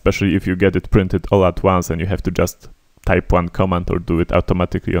 especially if you get it printed all at once and you have to just type one command or do it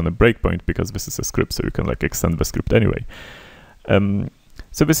automatically on a breakpoint, because this is a script, so you can like extend the script anyway.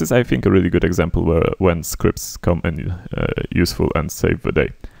 So this is, I think, a really good example when scripts come in useful and save the day.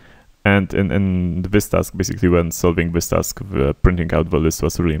 And in this task, basically when solving this task, printing out the list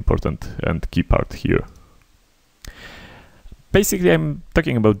was really important and key part here. Basically, I'm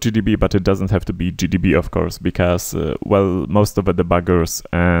talking about GDB, but it doesn't have to be GDB, of course, because, well, most of the debuggers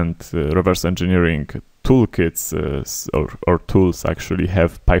and reverse engineering toolkits or tools actually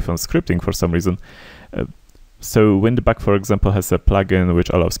have Python scripting for some reason. So WinDebug, for example, has a plugin which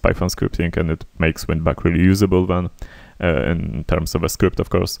allows Python scripting, and it makes WinDebug really usable then, in terms of a script, of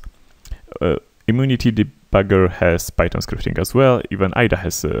course. Immunity Debugger has Python scripting as well. Even IDA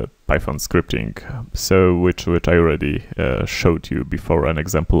has Python scripting, so which I already showed you before an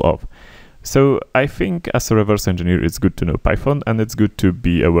example of. So I think as a reverse engineer, it's good to know Python, and it's good to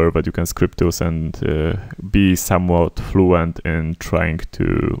be aware that you can script tools and be somewhat fluent in trying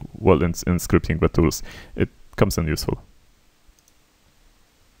to, well, in scripting the tools. It comes in useful.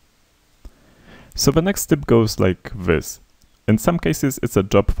 So the next tip goes like this. In some cases, it's a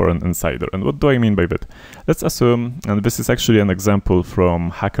job for an insider. And what do I mean by that? Let's assume, and this is actually an example from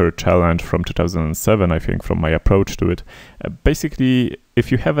Hacker Challenge from 2007, I think, from my approach to it. Basically,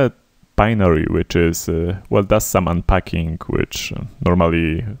 if you have a binary which is, well, does some unpacking, which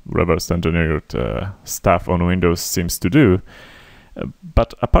normally reverse engineered stuff on Windows seems to do.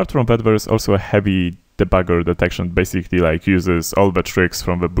 But apart from that, there is also a heavy debugger detection, basically like uses all the tricks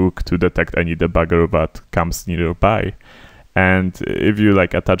from the book to detect any debugger that comes nearby. And if you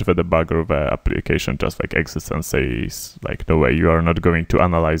like attach the debugger, the application just like exits and says like, no way, you are not going to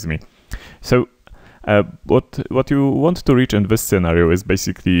analyze me. So what you want to reach in this scenario is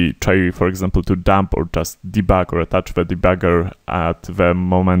basically try, for example, to dump or just debug or attach the debugger at the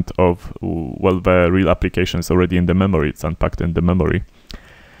moment of, well, the real application is already in the memory, it's unpacked in the memory.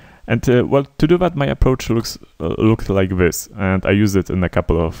 And well, to do that, my approach looked like this, and I used it in a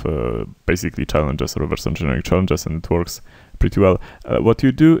couple of basically challenges, reverse engineering challenges, and it works pretty well. What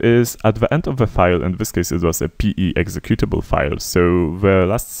you do is at the end of the file, in this case it was a PE executable file, so the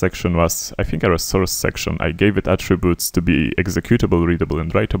last section was, I think, a source section. I gave it attributes to be executable, readable,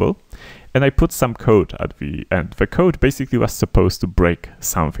 and writable, and I put some code at the end. The code basically was supposed to break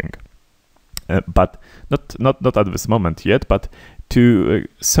something, but not at this moment yet, but to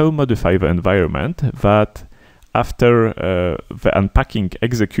so modify the environment that after the unpacking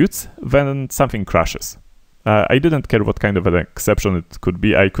executes, then something crashes. I didn't care what kind of an exception it could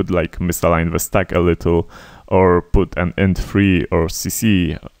be. I could like misalign the stack a little, or put an int3 or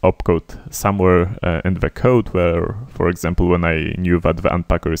cc opcode somewhere in the code where, for example, when I knew that the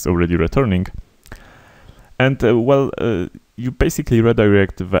unpacker is already returning. And well, you basically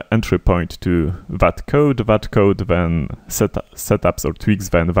redirect the entry point to that code. That code then setups or tweaks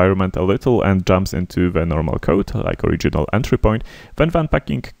the environment a little and jumps into the normal code, like original entry point. Then the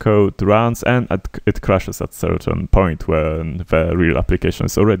unpacking code runs and it crashes at a certain point when the real application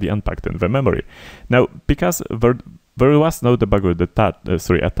is already unpacked in the memory. Now, because there was no debugger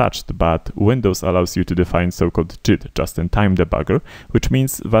attached, but Windows allows you to define so-called JIT, just-in-time debugger, which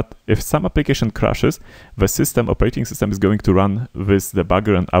means that if some application crashes, the operating system is going to run this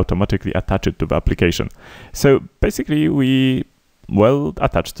debugger and automatically attach it to the application. So basically, we, well,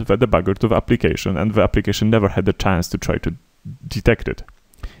 attached the debugger to the application, and the application never had the chance to try to detect it,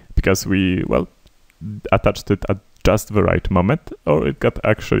 because we, well, attached it at just the right moment, or it got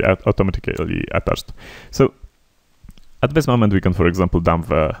actually automatically attached. So at this moment, we can, for example, dump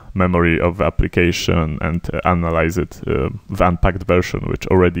the memory of the application and analyze it, the unpacked version, which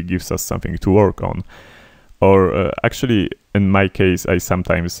already gives us something to work on. Or actually, in my case, I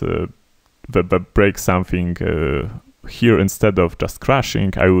sometimes break something here. Instead of just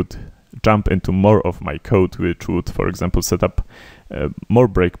crashing, I would jump into more of my code, which would, for example, set up more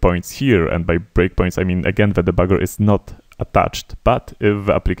breakpoints here. And by breakpoints, I mean, again, the debugger is not attached, but if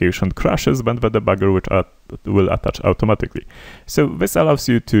the application crashes, then the debugger will attach automatically. So this allows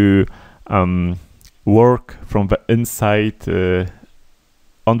you to work from the inside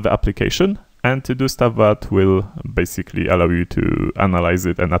on the application and to do stuff that will basically allow you to analyze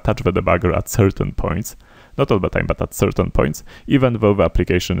it and attach the debugger at certain points. Not all the time, but at certain points, even though the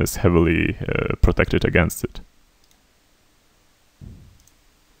application is heavily protected against it.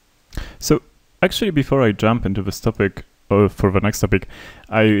 So actually, before I jump into this topic, or for the next topic,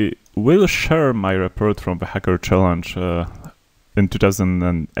 I will share my report from the Hacker Challenge in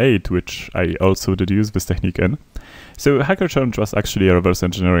 2008, which I also did use this technique in. So Hacker Challenge was actually a reverse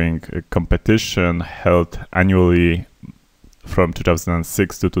engineering competition held annually from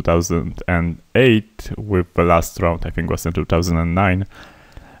 2006 to 2008, with the last round, I think, was in 2009.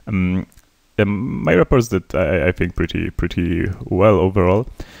 My reports did, I think, pretty well overall.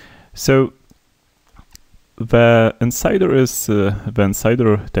 So the insider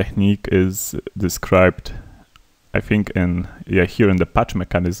technique is described, I think, here in the patch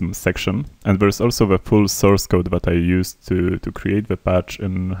mechanism section, and there's also the full source code that I used to create the patch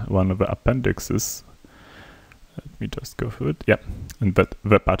in one of the appendixes. Let me just go through it. Yeah, in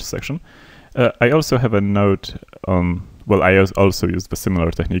the patch section. I also have a note on, well, I also used the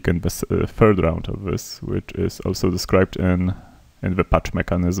similar technique in the third round of this, which is also described in the patch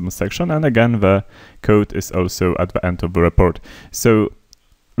mechanism section. And again, the code is also at the end of the report. So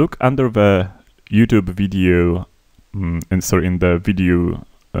look under the YouTube video, in the video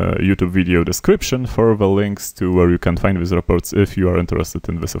YouTube video description for the links to where you can find these reports if you are interested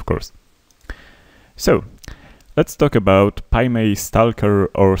in this, of course. So let's talk about PyMe, Stalker,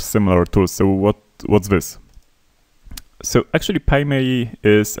 or similar tools. So what's this? So actually, PyMe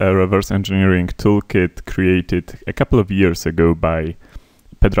is a reverse engineering toolkit created a couple of years ago by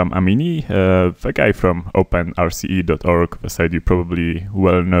Pedram Amini, the guy from openrce.org, the site you probably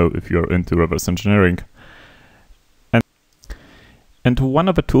well know if you're into reverse engineering. And one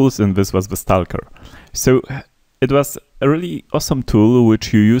of the tools in this was the Stalker. So it was a really awesome tool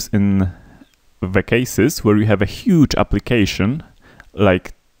which you use in the cases where you have a huge application,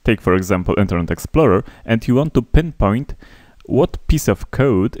 like take, for example, Internet Explorer, and you want to pinpoint what piece of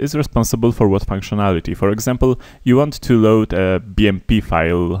code is responsible for what functionality. For example, you want to load a BMP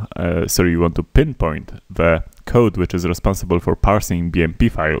file, you want to pinpoint the code which is responsible for parsing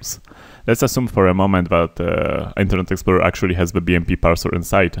BMP files. Let's assume for a moment that Internet Explorer actually has the BMP parser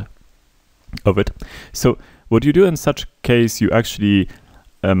inside of it. So what you do in such case, you actually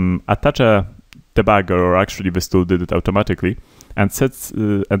attach a debugger, or actually this tool did it automatically, and set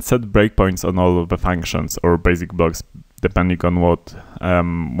breakpoints on all of the functions or basic blocks, depending on what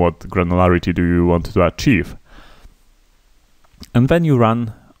granularity do you want to achieve. And then you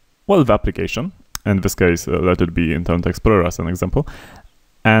run, well, the application. In this case, let it be Internet Explorer as an example.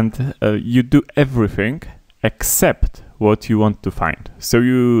 And you do everything except what you want to find. So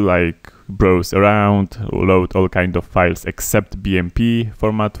you like browse around, load all kind of files except BMP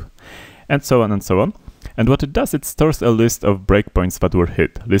format, and so on and so on. And what it does, it stores a list of breakpoints that were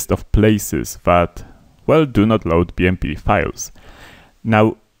hit, list of places that, well, do not load BMP files.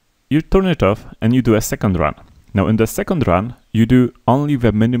 Now, you turn it off and you do a second run. Now, in the second run, you do only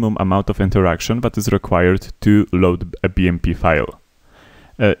the minimum amount of interaction that is required to load a BMP file.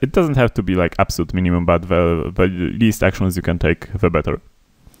 It doesn't have to be like absolute minimum, but the least actions you can take, the better.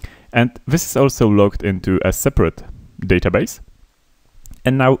 And this is also logged into a separate database.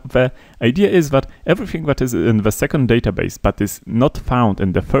 And now the idea is that everything that is in the second database but is not found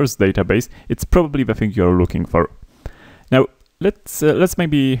in the first database, it's probably the thing you're looking for. Now let's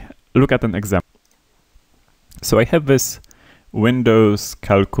maybe look at an example. So I have this Windows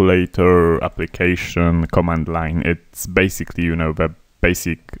calculator application command line. It's basically, you know, the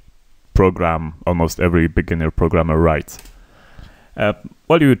basic program almost every beginner programmer writes.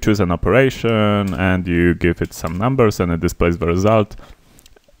 Well, you choose an operation and you give it some numbers and it displays the result.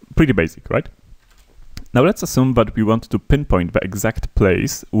 Pretty basic, right? Now let's assume that we want to pinpoint the exact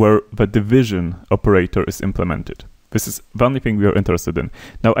place where the division operator is implemented. This is the only thing we are interested in.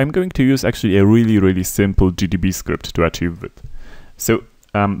 Now I'm going to use actually a really simple GDB script to achieve it. So,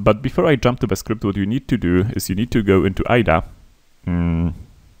 but before I jump to the script, what you need to do is you need to go into IDA. And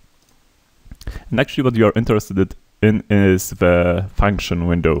actually what you are interested in is the function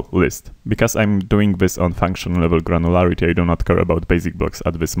window list. Because I'm doing this on function level granularity, I do not care about basic blocks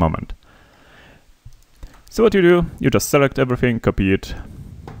at this moment. So what you do, you just select everything, copy it,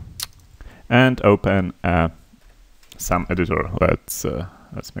 and open some editor. Let's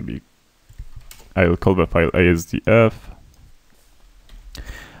maybe, I'll call the file ASDF.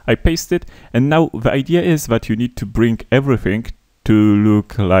 I paste it, and now the idea is that you need to bring everything to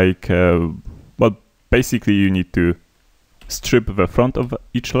look like, well, basically you need to strip the front of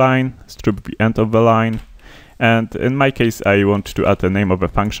each line, strip the end of the line, and in my case I want to add the name of a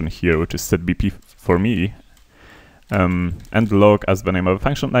function here, which is setBP for me, and log as the name of a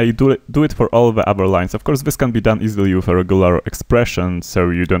function. I do it for all the other lines. Of course, this can be done easily with a regular expression,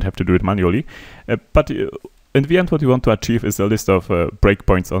 so you don't have to do it manually, but in the end what you want to achieve is a list of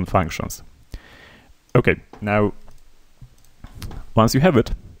breakpoints on functions. Okay, now once you have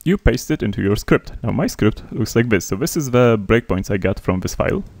it, you paste it into your script. Now my script looks like this. So this is the breakpoints I got from this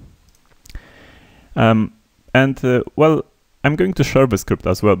file. Well, I'm going to share the script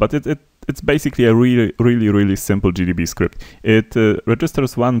as well, but it's basically a really simple GDB script. It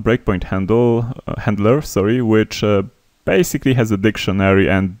registers one breakpoint handler, which basically has a dictionary,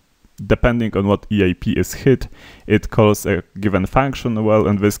 and depending on what EIP is hit, it calls a given function. Well,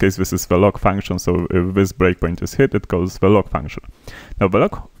 in this case, this is the log function, so if this breakpoint is hit, it calls the log function. Now, the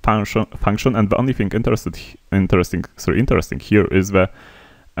log function, and the only thing interesting here is the,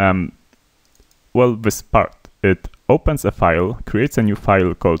 well, this part. It opens a file, creates a new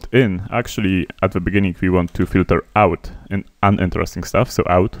file called in. Actually, at the beginning, we want to filter out in uninteresting stuff, so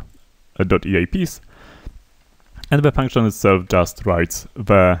out.eips. And the function itself just writes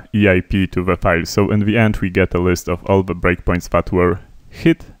the EIP to the file. So in the end, we get a list of all the breakpoints that were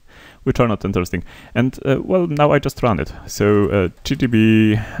hit, which are not interesting. And well, now I just run it. So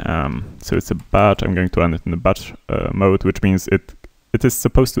GDB, so it's a batch. I'm going to run it in the batch mode, which means it is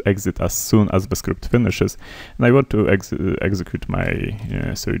supposed to exit as soon as the script finishes. And I want to execute my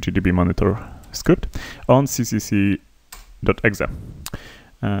GDB monitor script on ccc.exe.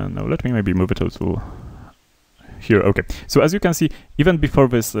 Now let me maybe move it a little here. Okay, so as you can see, even before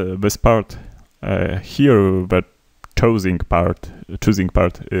this this part here, the choosing part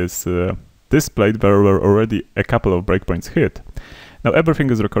is displayed, there were already a couple of breakpoints hit. Now everything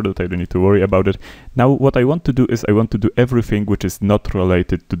is recorded, I don't need to worry about it. Now what I want to do is I want to do everything which is not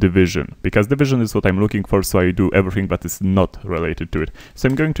related to division, because division is what I'm looking for, so I do everything that is not related to it. So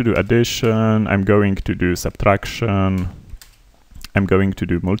I'm going to do addition, I'm going to do subtraction, I'm going to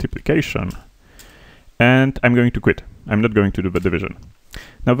do multiplication, and I'm going to quit. I'm not going to do the division.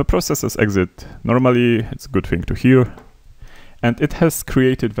 Now the processes exit normally, it's a good thing to hear, and it has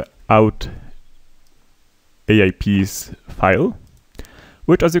created the out AIPs file,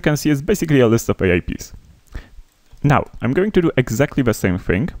 which as you can see is basically a list of AIPs. Now I'm going to do exactly the same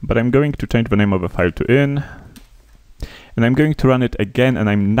thing, but I'm going to change the name of the file to in, and I'm going to run it again, and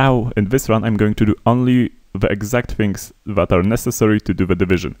I'm now, in this run, I'm going to do only the exact things that are necessary to do the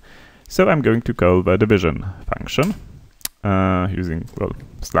division. So I'm going to call the division function using, well,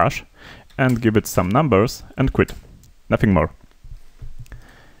 slash, and give it some numbers and quit. Nothing more.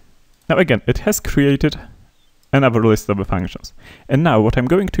 Now again, it has created another list of the functions. And now what I'm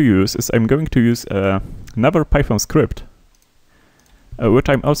going to use is I'm going to use another Python script, which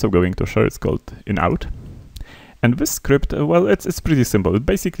I'm also going to share. It's called in-out. And this script, well, it's pretty simple. It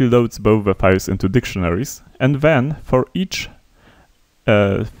basically loads both the files into dictionaries, and then for each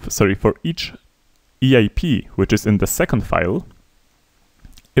EIP, which is in the second file,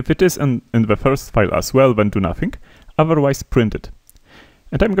 if it is in the first file as well, then do nothing, otherwise print it.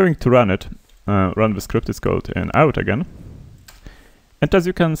 And I'm going to run it, run the script. It's called in-out again. And as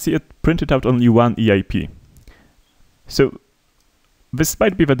you can see, it printed out only one EIP. So this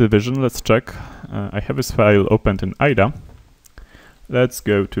might be the division. Let's check. I have this file opened in IDA. Let's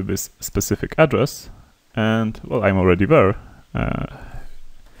go to this specific address, and well, I'm already there.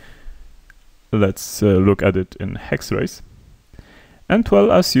 Let's look at it in hexarrays. And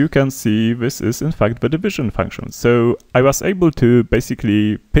well, as you can see, this is in fact the division function. So I was able to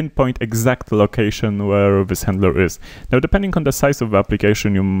basically pinpoint exact location where this handler is. Now, depending on the size of the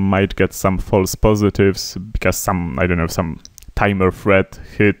application, you might get some false positives because some, I don't know, some timer thread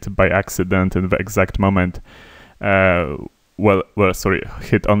hit by accident in the exact moment. Hit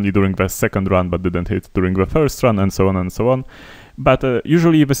only during the second run, but didn't hit during the first run, and so on and so on. But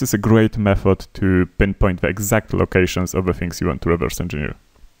usually this is a great method to pinpoint the exact locations of the things you want to reverse engineer.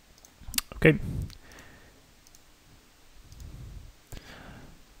 Okay.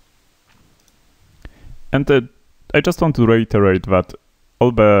 And I just want to reiterate that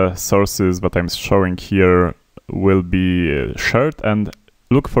all the sources that I'm showing here will be shared, and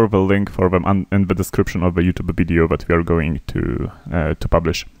look for the link for them in the description of the YouTube video that we are going to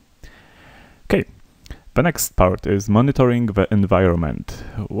publish. Okay, the next part is monitoring the environment.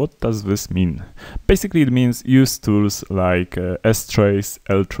 What does this mean? Basically, it means use tools like strace,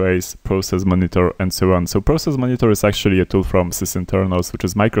 ltrace, process monitor, and so on. So process monitor is actually a tool from sysinternals, which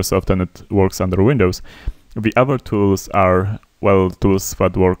is Microsoft, and it works under Windows. The other tools are, well, tools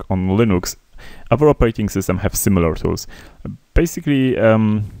that work on Linux. Other operating systems have similar tools. Basically,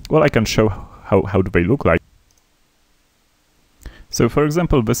 well, I can show how do they look like. So for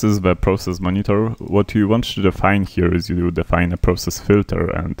example, this is the process monitor. What you want to define here is you define a process filter,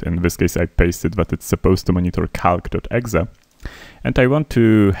 and in this case I pasted that it's supposed to monitor calc.exe. And I want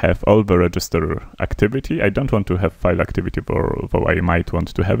to have all the register activity. I don't want to have file activity, though I might want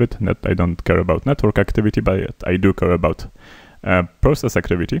to have it. I don't care about network activity, but I do care about process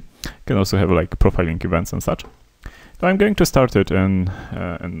activity. You can also have like profiling events and such. So I'm going to start it on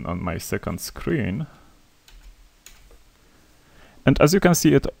my second screen. And as you can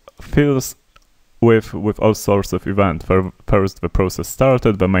see, it fills with all sorts of events. First, the process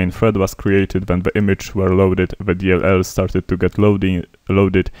started, the main thread was created, then the image were loaded, the DLL started to get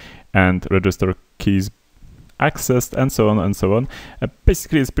loaded, and register keys accessed, and so on and so on.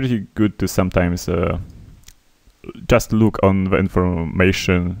 Basically, it's pretty good to sometimes just look on the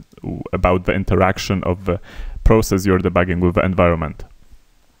information about the interaction of the process you're debugging with the environment.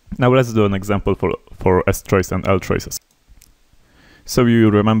 Now let's do an example for strace and ltraces. So you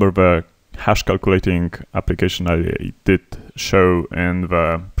remember the hash calculating application I did show in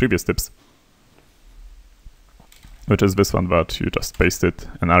the previous tips, which is this one that you just pasted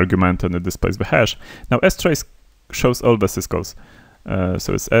an argument and it displays the hash. Now strace shows all the syscalls.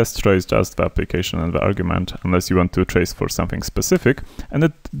 So it's strace, just the application and the argument, unless you want to trace for something specific, and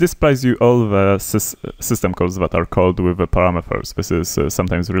it displays you all the system calls that are called with the parameters. This is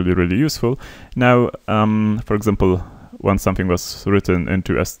sometimes really useful. Now, for example, when something was written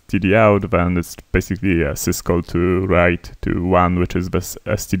into stdout, then it's basically a syscall to write to 1, which is the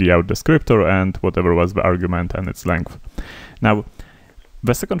stdout descriptor, and whatever was the argument and its length. Now,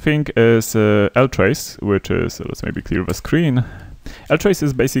 the second thing is ltrace, which is, let's maybe clear the screen. Ltrace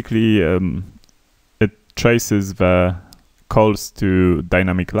is basically, it traces the calls to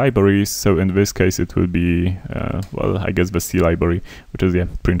dynamic libraries. So in this case, it will be, well, I guess the C library, which is the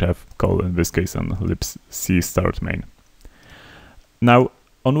printf call in this case, and libc start main. Now,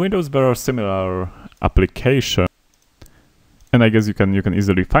 on Windows, there are similar applications, and I guess you can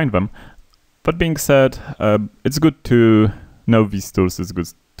easily find them. That being said, it's good to know these tools. It's good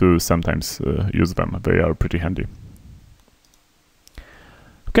to sometimes use them. They are pretty handy.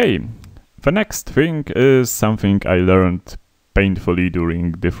 Okay, the next thing is something I learned painfully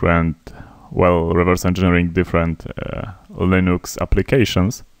during different, well, reverse engineering different Linux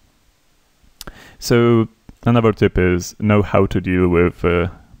applications. So another tip is know how to deal with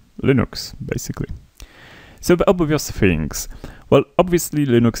Linux, basically. So the obvious things. Well, obviously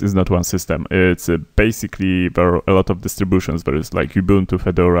Linux is not one system. It's basically, there are a lot of distributions. There is like Ubuntu,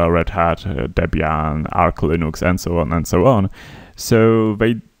 Fedora, Red Hat, Debian, Arch Linux, and so on and so on. So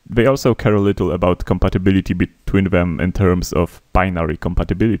they also care a little about compatibility between them in terms of binary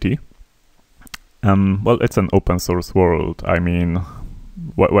compatibility. Well, it's an open source world. I mean,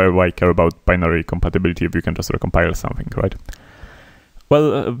 why care about binary compatibility if you can just recompile something, right?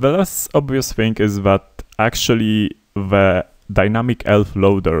 Well, the less obvious thing is that actually the dynamic elf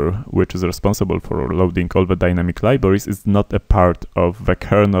loader, which is responsible for loading all the dynamic libraries, is not a part of the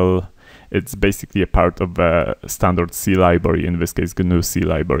kernel. It's basically a part of the standard C library, in this case GNU C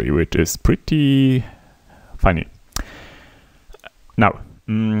library, which is pretty funny. Now,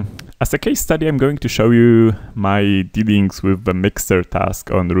 as a case study, I'm going to show you my dealings with the mixer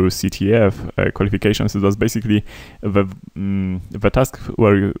task on RarCTF qualifications. It was basically the task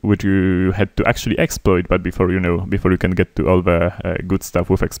which you had to actually exploit, but before you can get to all the good stuff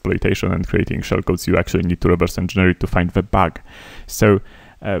with exploitation and creating shellcodes, you actually need to reverse engineer it to find the bug. So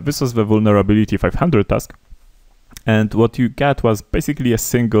this was the vulnerability 500 task. And what you get was basically a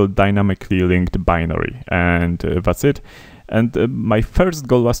single dynamically linked binary, and that's it. And my first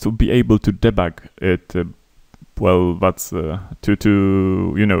goal was to be able to debug it. Well, that's to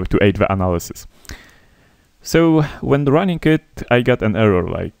aid the analysis. So when running it, I got an error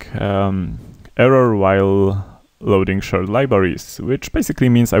like error while loading shared libraries, which basically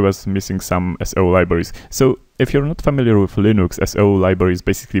means I was missing some SO libraries. So if you're not familiar with Linux, SO library is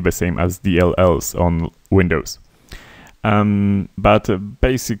basically the same as DLLs on Windows. But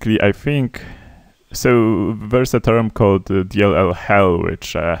basically, I think. So there's a term called DLL hell,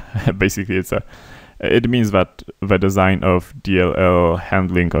 which basically it's It means that the design of DLL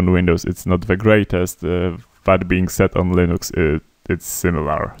handling on Windows it's not the greatest. That being said, on Linux it's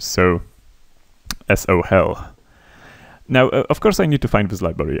similar. So SO hell. Now, of course, I need to find this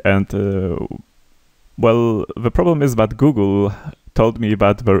library, and well, the problem is that Google told me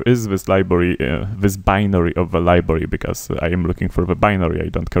that there is this library, this binary of the library, because I am looking for the binary. I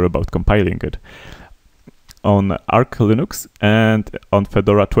don't care about compiling it. On Arch Linux and on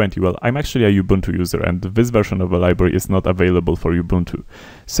Fedora 20. Well, I'm actually a Ubuntu user, and this version of the library is not available for Ubuntu.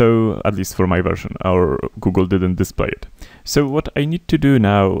 So, at least for my version, or Google didn't display it. So what I need to do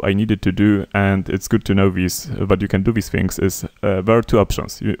now, needed to do, and it's good to know these, that you can do these things, is there are two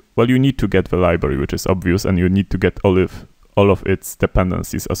options. You need to get the library, which is obvious, and you need to get all of its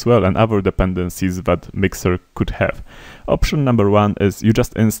dependencies as well, and other dependencies that Mixer could have. Option number one is you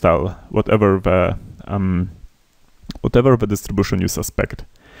just install whatever the distribution you suspect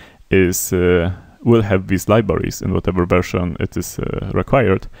is will have these libraries in whatever version it is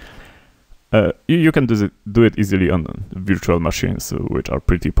required. You can do it easily on virtual machines, which are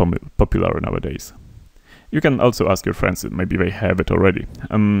pretty popular nowadays. You can also ask your friends, maybe they have it already.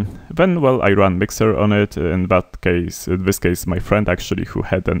 Then, well, I run Mixer on it. In this case, my friend actually, who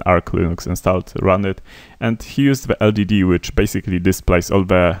had an Arch Linux installed, ran it, and he used the LDD, which basically displays all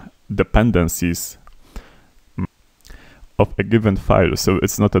the dependencies of a given file. So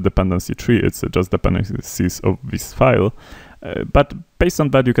it's not a dependency tree, it's just dependencies of this file. But based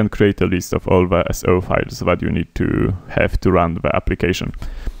on that, you can create a list of all the SO files that you need to have to run the application.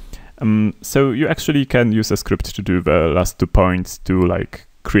 So you actually can use a script to do the last 2 points to like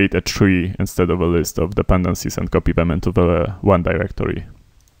create a tree instead of a list of dependencies and copy them into the one directory.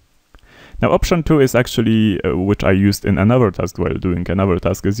 Now option 2 is actually, which I used in another task while doing another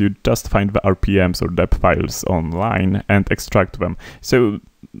task, is you just find the RPMs or deb files online and extract them. So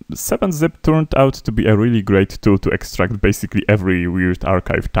 7-zip turned out to be a really great tool to extract basically every weird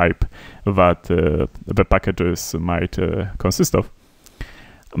archive type that the packages might consist of.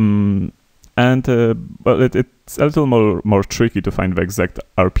 Well, it's a little more tricky to find the exact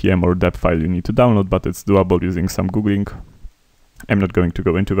RPM or deb file you need to download, but it's doable using some Googling. I'm not going to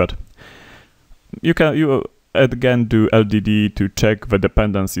go into that. You again do LDD to check the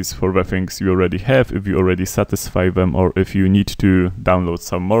dependencies for the things you already have, if you already satisfy them, or if you need to download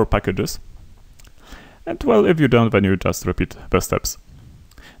some more packages. And well, if you don't, then you just repeat the steps.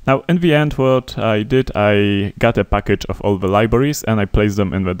 Now, in the end, what I did, I got a package of all the libraries and I placed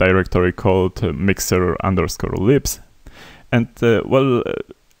them in the directory called mixer_libs. And well,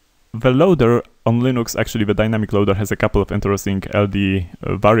 the loader on Linux, actually the dynamic loader, has a couple of interesting LD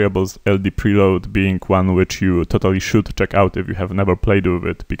variables, LD preload being one which you totally should check out if you have never played with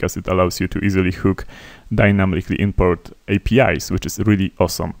it, because it allows you to easily hook dynamically import APIs, which is really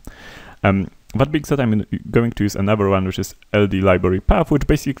awesome. That being said, I'm going to use another one, which is LD library path, which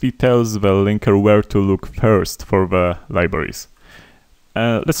basically tells the linker where to look first for the libraries.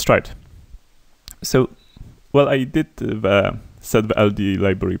 Let's try it. So, well, I did set the LD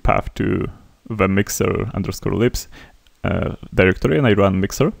library path to the mixer_libs directory, and I run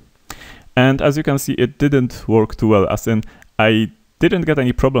mixer. And as you can see, it didn't work too well, as in I didn't get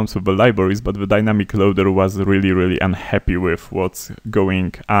any problems with the libraries, but the dynamic loader was really unhappy with what's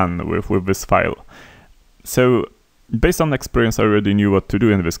going on with this file. So based on experience, I already knew what to do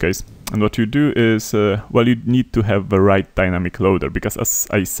in this case. And what you do is, well, you need to have the right dynamic loader, because as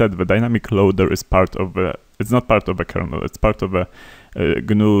I said, the dynamic loader is part of the, it's not part of the kernel, it's part of a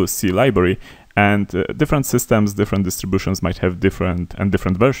GNU C library, and different systems, different distributions might have different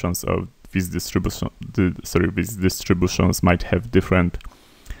versions of these distributions might have different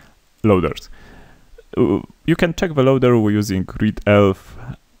loaders. You can check the loader using readelf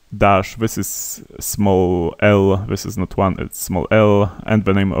dash, this is small l, this is not one, it's small l, and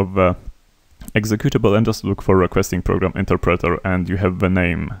the name of the executable, and just look for requesting program interpreter and you have the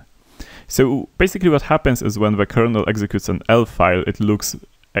name. So basically what happens is when the kernel executes an L file, it looks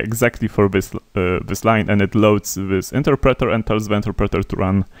exactly for this line, and it loads this interpreter and tells the interpreter to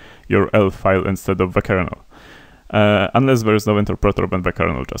run your L file instead of the kernel. Unless there is no interpreter, then the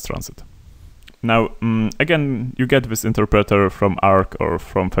kernel just runs it. Now, again, you get this interpreter from Arch or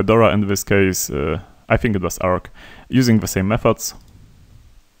from Fedora in this case. I think it was Arch, using the same methods.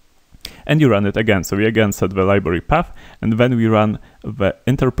 And you run it again. So we again set the library path, and then we run the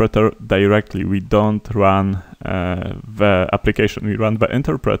interpreter directly. We don't run the application. We run the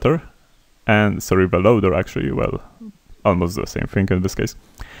interpreter and, sorry, the loader actually, well, almost the same thing in this case,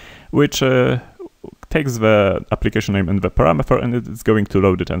 which takes the application name and the parameter, and it's going to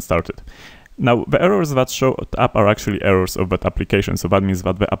load it and start it. Now, the errors that show up are actually errors of that application. So that means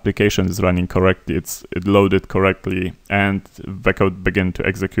that the application is running correctly, it loaded correctly, and the code began to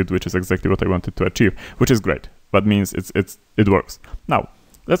execute, which is exactly what I wanted to achieve, which is great. That means it works. Now,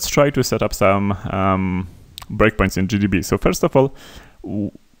 let's try to set up some breakpoints in GDB. So first of all,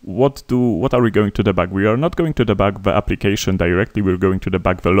 what are we going to debug? We are not going to debug the application directly. We're going to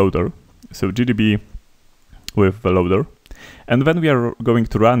debug the loader. So GDB with the loader. And then we are going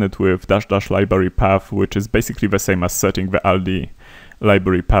to run it with -- library path, which is basically the same as setting the Aldi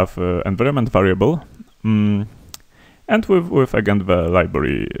library path environment variable. And with again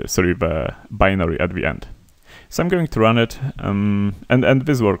the binary at the end. So I'm going to run it, and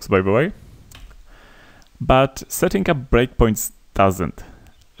this works, by the way. But setting up breakpoints doesn't.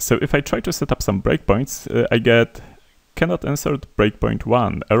 So if I try to set up some breakpoints, I get cannot insert breakpoint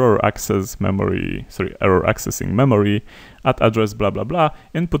 1, error accessing memory at address blah blah blah,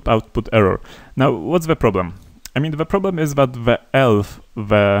 input output error. Now what's the problem? I mean, the problem is that the ELF,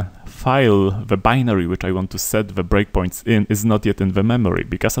 the file, the binary which I want to set the breakpoints in is not yet in the memory,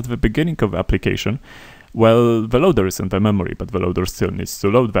 because at the beginning of the application, well, the loader is in the memory, but the loader still needs to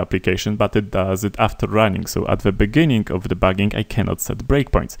load the application, but it does it after running. So at the beginning of debugging, I cannot set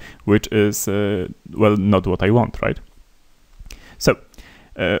breakpoints, which is, well, not what I want, right? So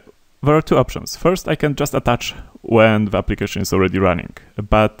there are two options. First, I can just attach when the application is already running,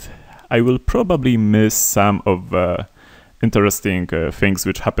 but I will probably miss some of the interesting things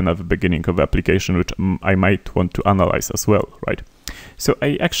which happen at the beginning of the application, which I might want to analyze as well, right? So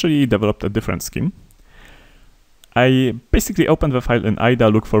I actually developed a different scheme. I basically open the file in IDA,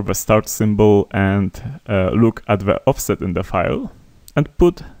 look for the start symbol, and look at the offset in the file, and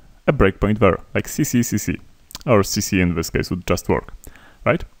put a breakpoint there, like CC, or CC in this case would just work,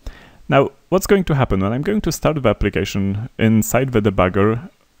 right? Now, what's going to happen when I'm going to start the application inside the debugger?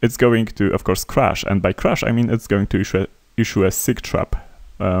 It's going to, of course, crash, and by crash I mean it's going to issue a sig trap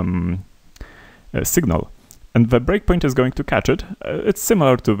signal, and the breakpoint is going to catch it. It's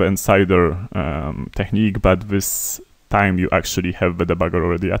similar to the insider technique, but this time you actually have the debugger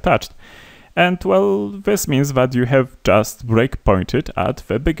already attached. And well, this means that you have just breakpointed at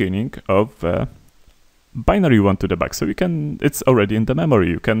the beginning of the binary you want to debug. So it's already in the memory.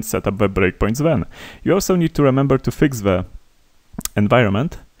 You can set up the breakpoints then. You also need to remember to fix the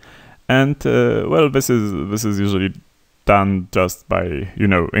environment. And well, this is usually done just by, you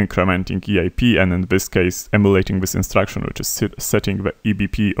know, incrementing EIP, and in this case emulating this instruction, which is setting the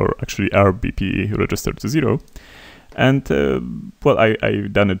EBP, or actually RBP register to 0. And well,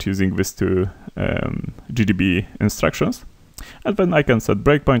 I've done it using these two GDB instructions, and then I can set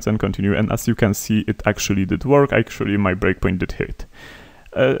breakpoints and continue. And as you can see, it actually did work. Actually, my breakpoint did hit.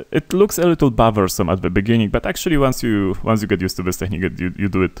 It looks a little bothersome at the beginning, but actually once you get used to this technique, you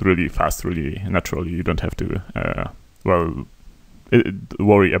do it really fast, really naturally. You don't have to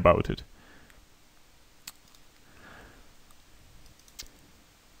worry about it.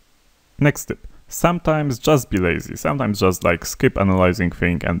 Next tip. Sometimes just be lazy. Sometimes just like skip analyzing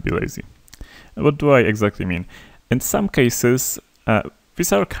thing and be lazy. What do I exactly mean? In some cases,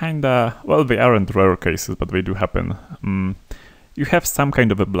 these are kinda, well, they aren't rare cases, but they do happen. You have some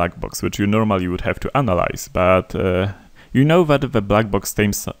kind of a black box, which you normally would have to analyze, but you know that the black box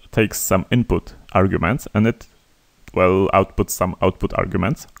takes some input arguments, and it, well, outputs some output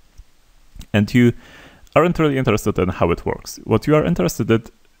arguments, and you aren't really interested in how it works. What you are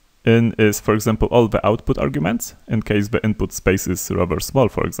interested in is, for example, all the output arguments, in case the input space is rather small,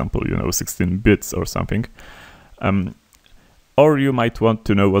 for example, you know, 16 bits or something. Or you might want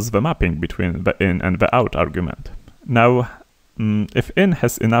to know what's the mapping between the in and the out argument. Now, if in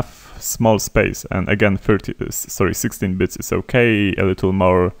has enough small space, and again 16 bits is okay, a little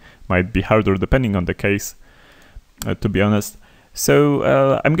more might be harder depending on the case, to be honest. So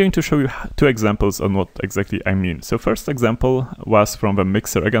I'm going to show you two examples on what exactly I mean. So first example was from the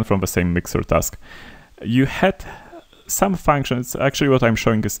mixer, again from the same mixer task. You had some functions, actually what I'm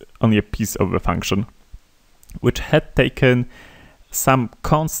showing is only a piece of the function, which had taken some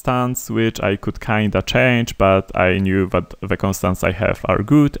constants which I could kinda change, but I knew that the constants I have are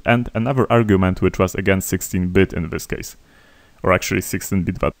good, and another argument which was again 16-bit in this case, or actually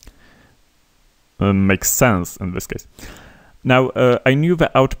 16-bit, that makes sense in this case. Now I knew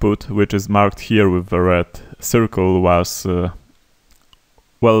the output, which is marked here with the red circle, was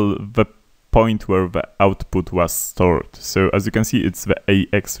well, the point where the output was stored. So as you can see, it's the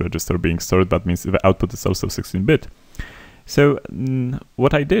AX register being stored. That means the output is also 16-bit. So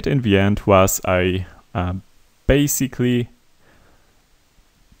what I did in the end was I basically,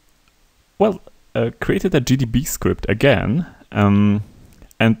 well, created a GDB script again, and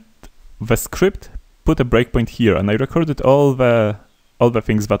the script put a breakpoint here, and I recorded all the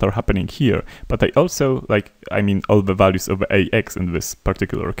things that are happening here, but I also, all the values of AX in this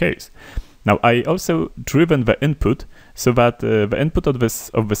particular case. Now I also driven the input so that the input of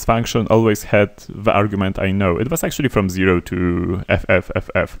this function always had the argument I know. It was actually from 0 to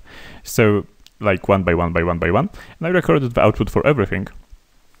FF. So like 1 by 1 by 1 by 1, and I recorded the output for everything.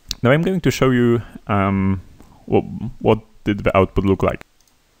 Now I'm going to show you what did the output look like.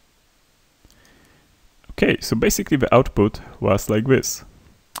 Okay, so basically the output was like this.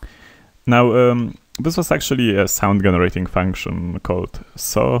 Now this was actually a sound generating function called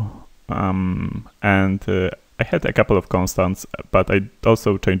saw, and I had a couple of constants, but I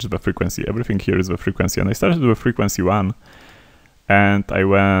also changed the frequency. Everything here is the frequency, and I started with frequency 1, and I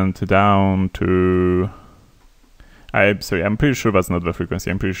went down to... I'm pretty sure that's not the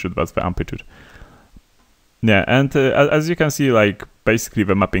frequency, I'm pretty sure that's the amplitude. Yeah, and as you can see, like, basically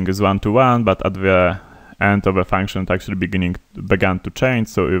the mapping is 1 to 1, but at the end of a function it actually began to change.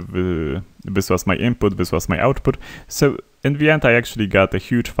 So if this was my input, this was my output. So in the end I actually got a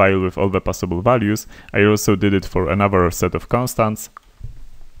huge file with all the possible values. I also did it for another set of constants,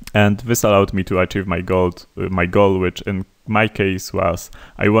 and this allowed me to achieve my goal, which in my case was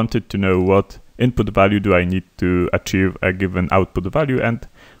I wanted to know what input value do I need to achieve a given output value, and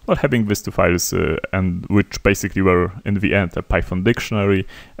well, having these two files, and which basically were in the end a Python dictionary,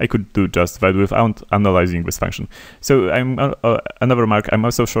 I could do just that without analyzing this function. So I'm another mark. I'm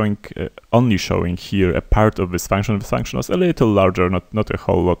also only showing here a part of this function. This function was a little larger, not a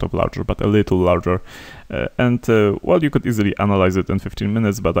whole lot of larger, but a little larger. Well, you could easily analyze it in 15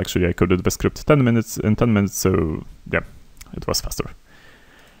 minutes, but actually I coded the script in 10 minutes. So yeah, it was faster.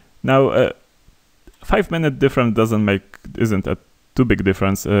 Now, 5-minute difference isn't a too big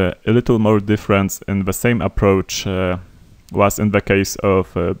difference. A little more difference in the same approach was in the case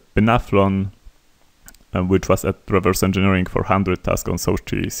of Binathlon, which was at reverse engineering 400 task on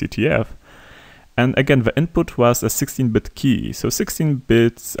Sochi CTF. And again, the input was a 16-bit key. So 16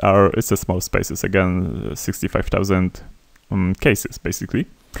 bits it's a small spaces, again, 65,000 cases basically.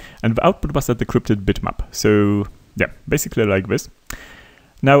 And the output was a decrypted bitmap. So yeah, basically like this.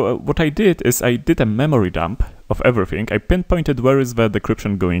 Now, what I did is I did a memory dump of everything. I pinpointed where is the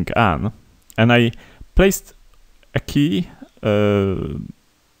decryption going on, and I placed a key in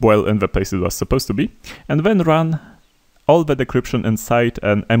the place it was supposed to be, and then ran all the decryption inside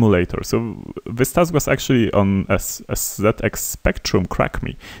an emulator. So this task was actually on a ZX Spectrum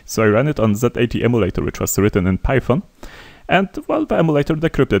crackme. So I ran it on Z80 emulator, which was written in Python. And well, the emulator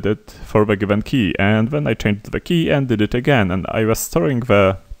decrypted it for the given key, and then I changed the key and did it again, and I was storing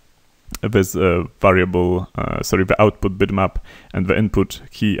the output bitmap and the input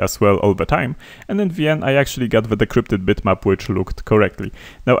key as well all the time, and in the end I actually got the decrypted bitmap which looked correctly.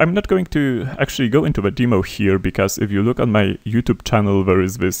 Now I'm not going to actually go into the demo here, because if you look on my YouTube channel, there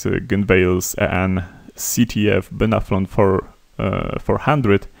is this Gynvael's and CTF Binathlon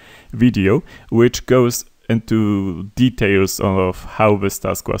 400 video, which goes into details of how this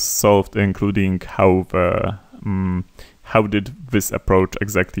task was solved, including how did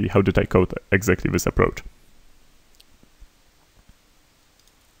I code exactly this approach.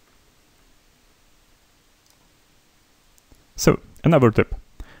 So another tip: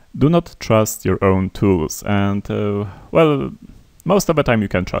 do not trust your own tools, and well, most of the time you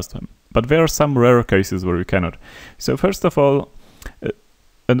can trust them, but there are some rare cases where you cannot. So first of all,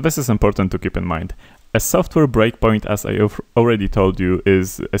 and this is important to keep in mind, a software breakpoint, as I already told you,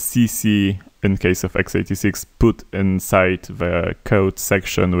 is a CC in case of x86 put inside the code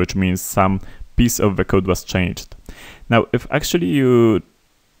section, which means some piece of the code was changed. Now, if actually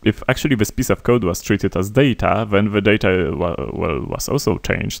this piece of code was treated as data, then the data was also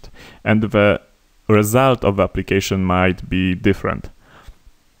changed, and the result of the application might be different.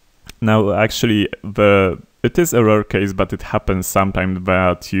 Now, actually, it is a rare case, but it happens sometimes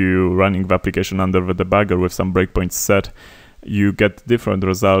that you running the application under the debugger with some breakpoints set, you get different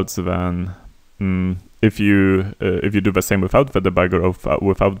results than if you do the same without the debugger or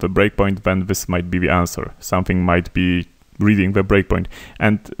without the breakpoint. Then this might be the answer. Something might be reading the breakpoint,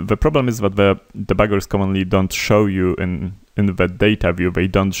 and the problem is that the debuggers commonly don't show you in the data view. They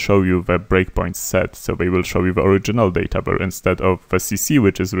don't show you the breakpoint set, so they will show you the original data there instead of the CC,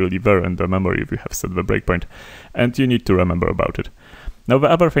 which is really there in the memory if you have set the breakpoint, and you need to remember about it. Now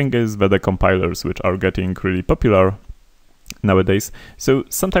the other thing is the compilers, which are getting really popular nowadays. So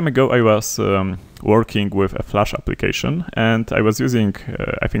some time ago I was working with a Flash application, and I was using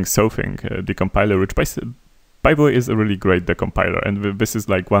I think Something decompiler, which by the way is a really great decompiler, and this is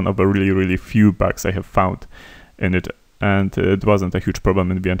like one of the really few bugs I have found in it. and it wasn't a huge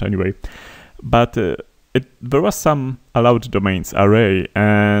problem in the end anyway. But there was some allowed domains array,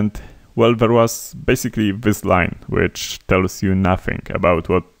 and well, there was basically this line which tells you nothing about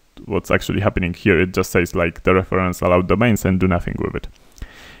what's actually happening here. It just says like the reference allowed domains and do nothing with it.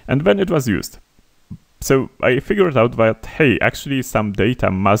 And then it was used. So I figured out that, hey, actually some data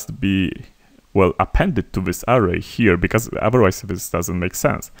must be, well, appended to this array here, because otherwise this doesn't make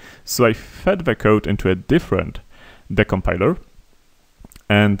sense. So I fed the code into a different decompiler,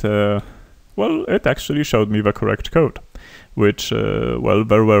 and well, it actually showed me the correct code, which, well,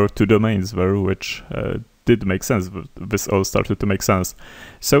 there were two domains there which did make sense. This all started to make sense.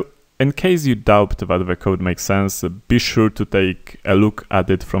 So in case you doubt that the code makes sense, be sure to take a look at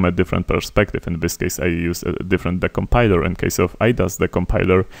it from a different perspective. In this case, I use a different decompiler. In case of IDAS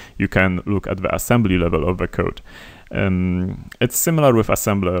decompiler, you can look at the assembly level of the code. It's similar with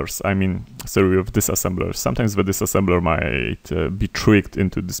assemblers, with disassemblers. Sometimes the disassembler might be tricked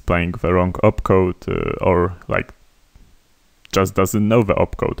into displaying the wrong opcode or like just doesn't know the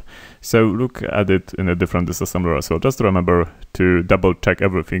opcode. So look at it in a different disassembler as well. Just remember to double check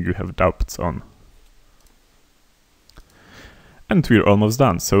everything you have doubts on. And we're almost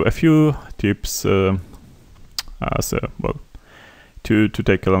done. So a few tips to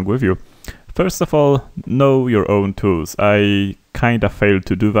take along with you. First of all, know your own tools. I kind of failed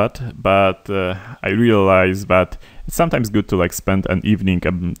to do that, but I realized that it's sometimes good to like spend an evening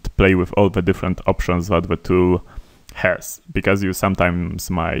and play with all the different options that the tool has, because you sometimes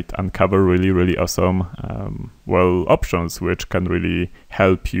might uncover really awesome well, options which can really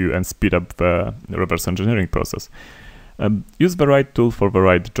help you and speed up the reverse engineering process. Use the right tool for the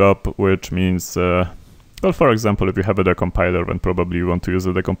right job, which means well, for example, if you have a decompiler, then probably you want to use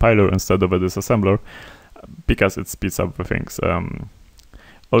a decompiler instead of a disassembler, because it speeds up the things.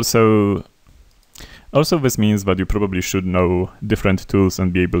 Also this means that you probably should know different tools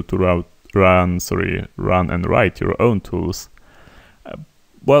and be able to run and write your own tools.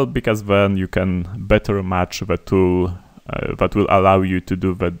 Well, because then you can better match the tool that will allow you to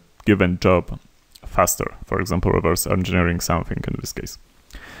do the given job faster. For example, reverse engineering something in this case.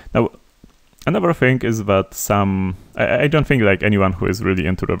 Now, another thing is that I don't think like anyone who is really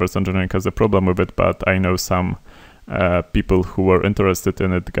into reverse engineering has a problem with it, but I know some people who were interested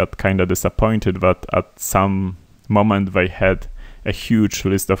in it got kind of disappointed that at some moment they had a huge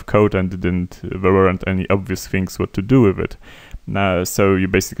list of code and there weren't any obvious things what to do with it. So you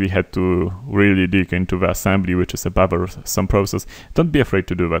basically had to really dig into the assembly, which is a bothersome process. Don't be afraid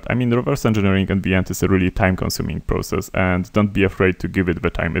to do that. Reverse engineering in the end is a really time-consuming process, and don't be afraid to give it the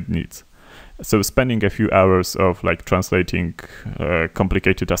time it needs. So spending a few hours of like translating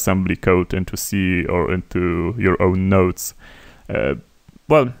complicated assembly code into C or into your own notes,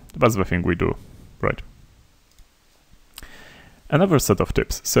 well, that's the thing we do, right? Another set of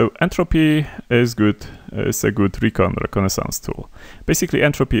tips. So entropy is good. It's a good reconnaissance tool. Basically,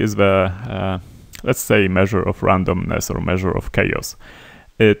 entropy is the let's say measure of randomness or measure of chaos.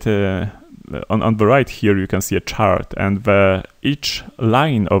 It on the right here you can see a chart, and each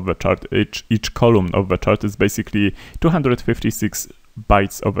line of the chart, each column of the chart is basically 256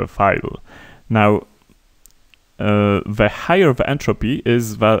 bytes of a file. Now, the higher the entropy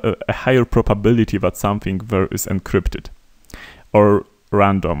is, a higher probability that something there is encrypted or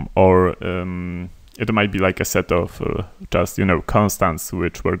random, or it might be like a set of just, constants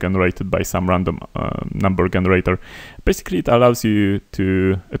which were generated by some random number generator. Basically, it allows you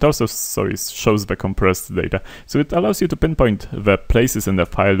to, it also, shows the compressed data. So it allows you to pinpoint the places in the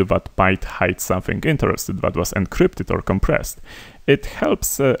file that might hide something interesting that was encrypted or compressed. It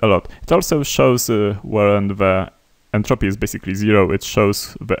helps a lot. It also shows when the entropy is basically 0, it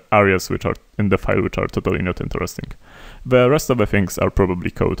shows the areas which are in the file which are totally not interesting. The rest of the things are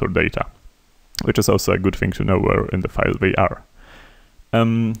probably code or data, which is also a good thing to know where in the file they are.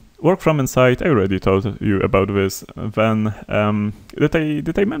 Work from inside, I already told you about this. Then,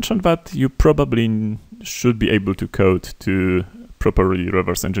 did I mention that you probably should be able to code to properly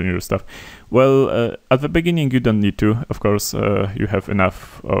reverse engineer stuff? Well, at the beginning you don't need to. Of course, you have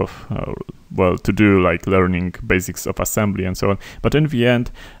enough of, to do, like learning basics of assembly and so on. But in the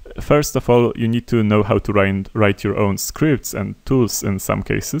end, first of all, you need to know how to write your own scripts and tools in some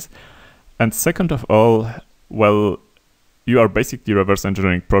cases. And second of all, well, you are basically reverse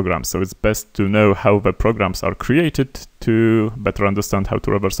engineering programs, so it's best to know how the programs are created to better understand how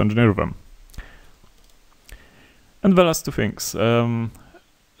to reverse engineer them. And the last two things.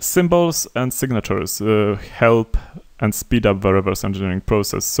 Symbols and signatures help and speed up the reverse engineering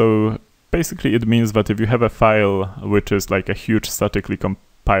process. So basically it means that if you have a file which is like a huge statically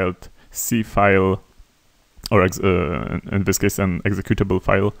compiled C file or in this case an executable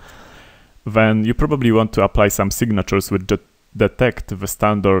file, then you probably want to apply some signatures which detect the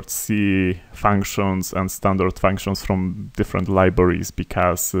standard C functions and standard functions from different libraries,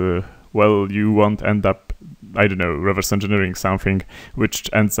 because well, you won't end up, I don't know, reverse engineering something which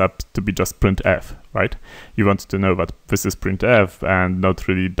ends up to be just printf, right? You want to know that this is printf and not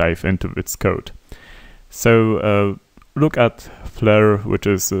really dive into its code. So look at Flare, which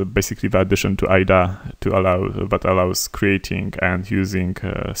is basically the addition to IDA that allows creating and using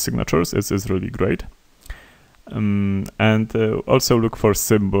signatures. It's really great. And also look for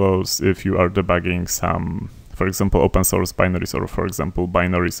symbols if you are debugging some, for example, open source binaries, or for example,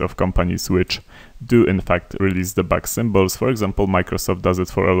 binaries of companies which do in fact release debug symbols. For example, Microsoft does it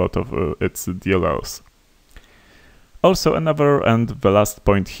for a lot of its DLLs. Also, another and the last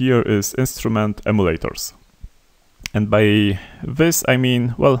point here is instrument emulators. And by this I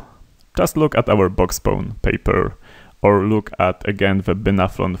mean, well, just look at our Boxbone paper, or look at again the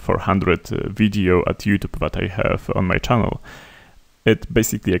Binathlon 400 video at YouTube that I have on my channel. It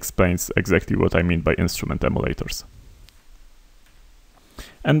basically explains exactly what I mean by instrument emulators.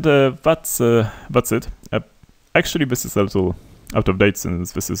 And that's it. Actually, this is a little out of date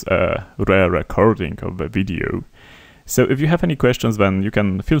since this is a rare recording of the video. So if you have any questions, then you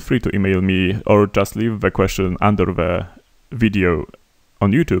can feel free to email me, or just leave the question under the video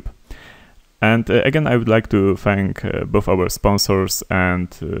on YouTube. And again, I would like to thank both our sponsors and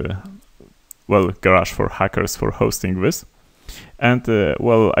well, Garage4Hackers for hosting this. And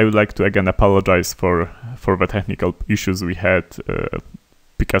well, I would like to again apologize for the technical issues we had.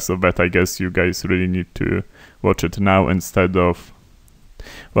 Because of that, I guess you guys really need to watch it now instead of,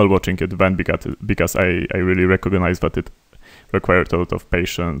 well, watching it then, because I really recognize that it required a lot of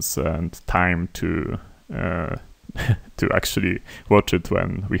patience and time to to actually watch it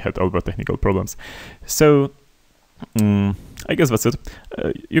when we had all the technical problems. So I guess that's it.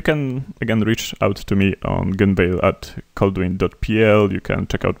 You can again reach out to me on Gynvael at coldwind.pl. You can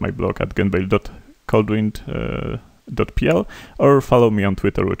check out my blog at gynvael.coldwind.pl, or follow me on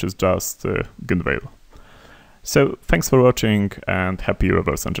Twitter, which is just Gynvael. So thanks for watching, and happy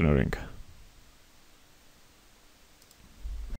reverse engineering.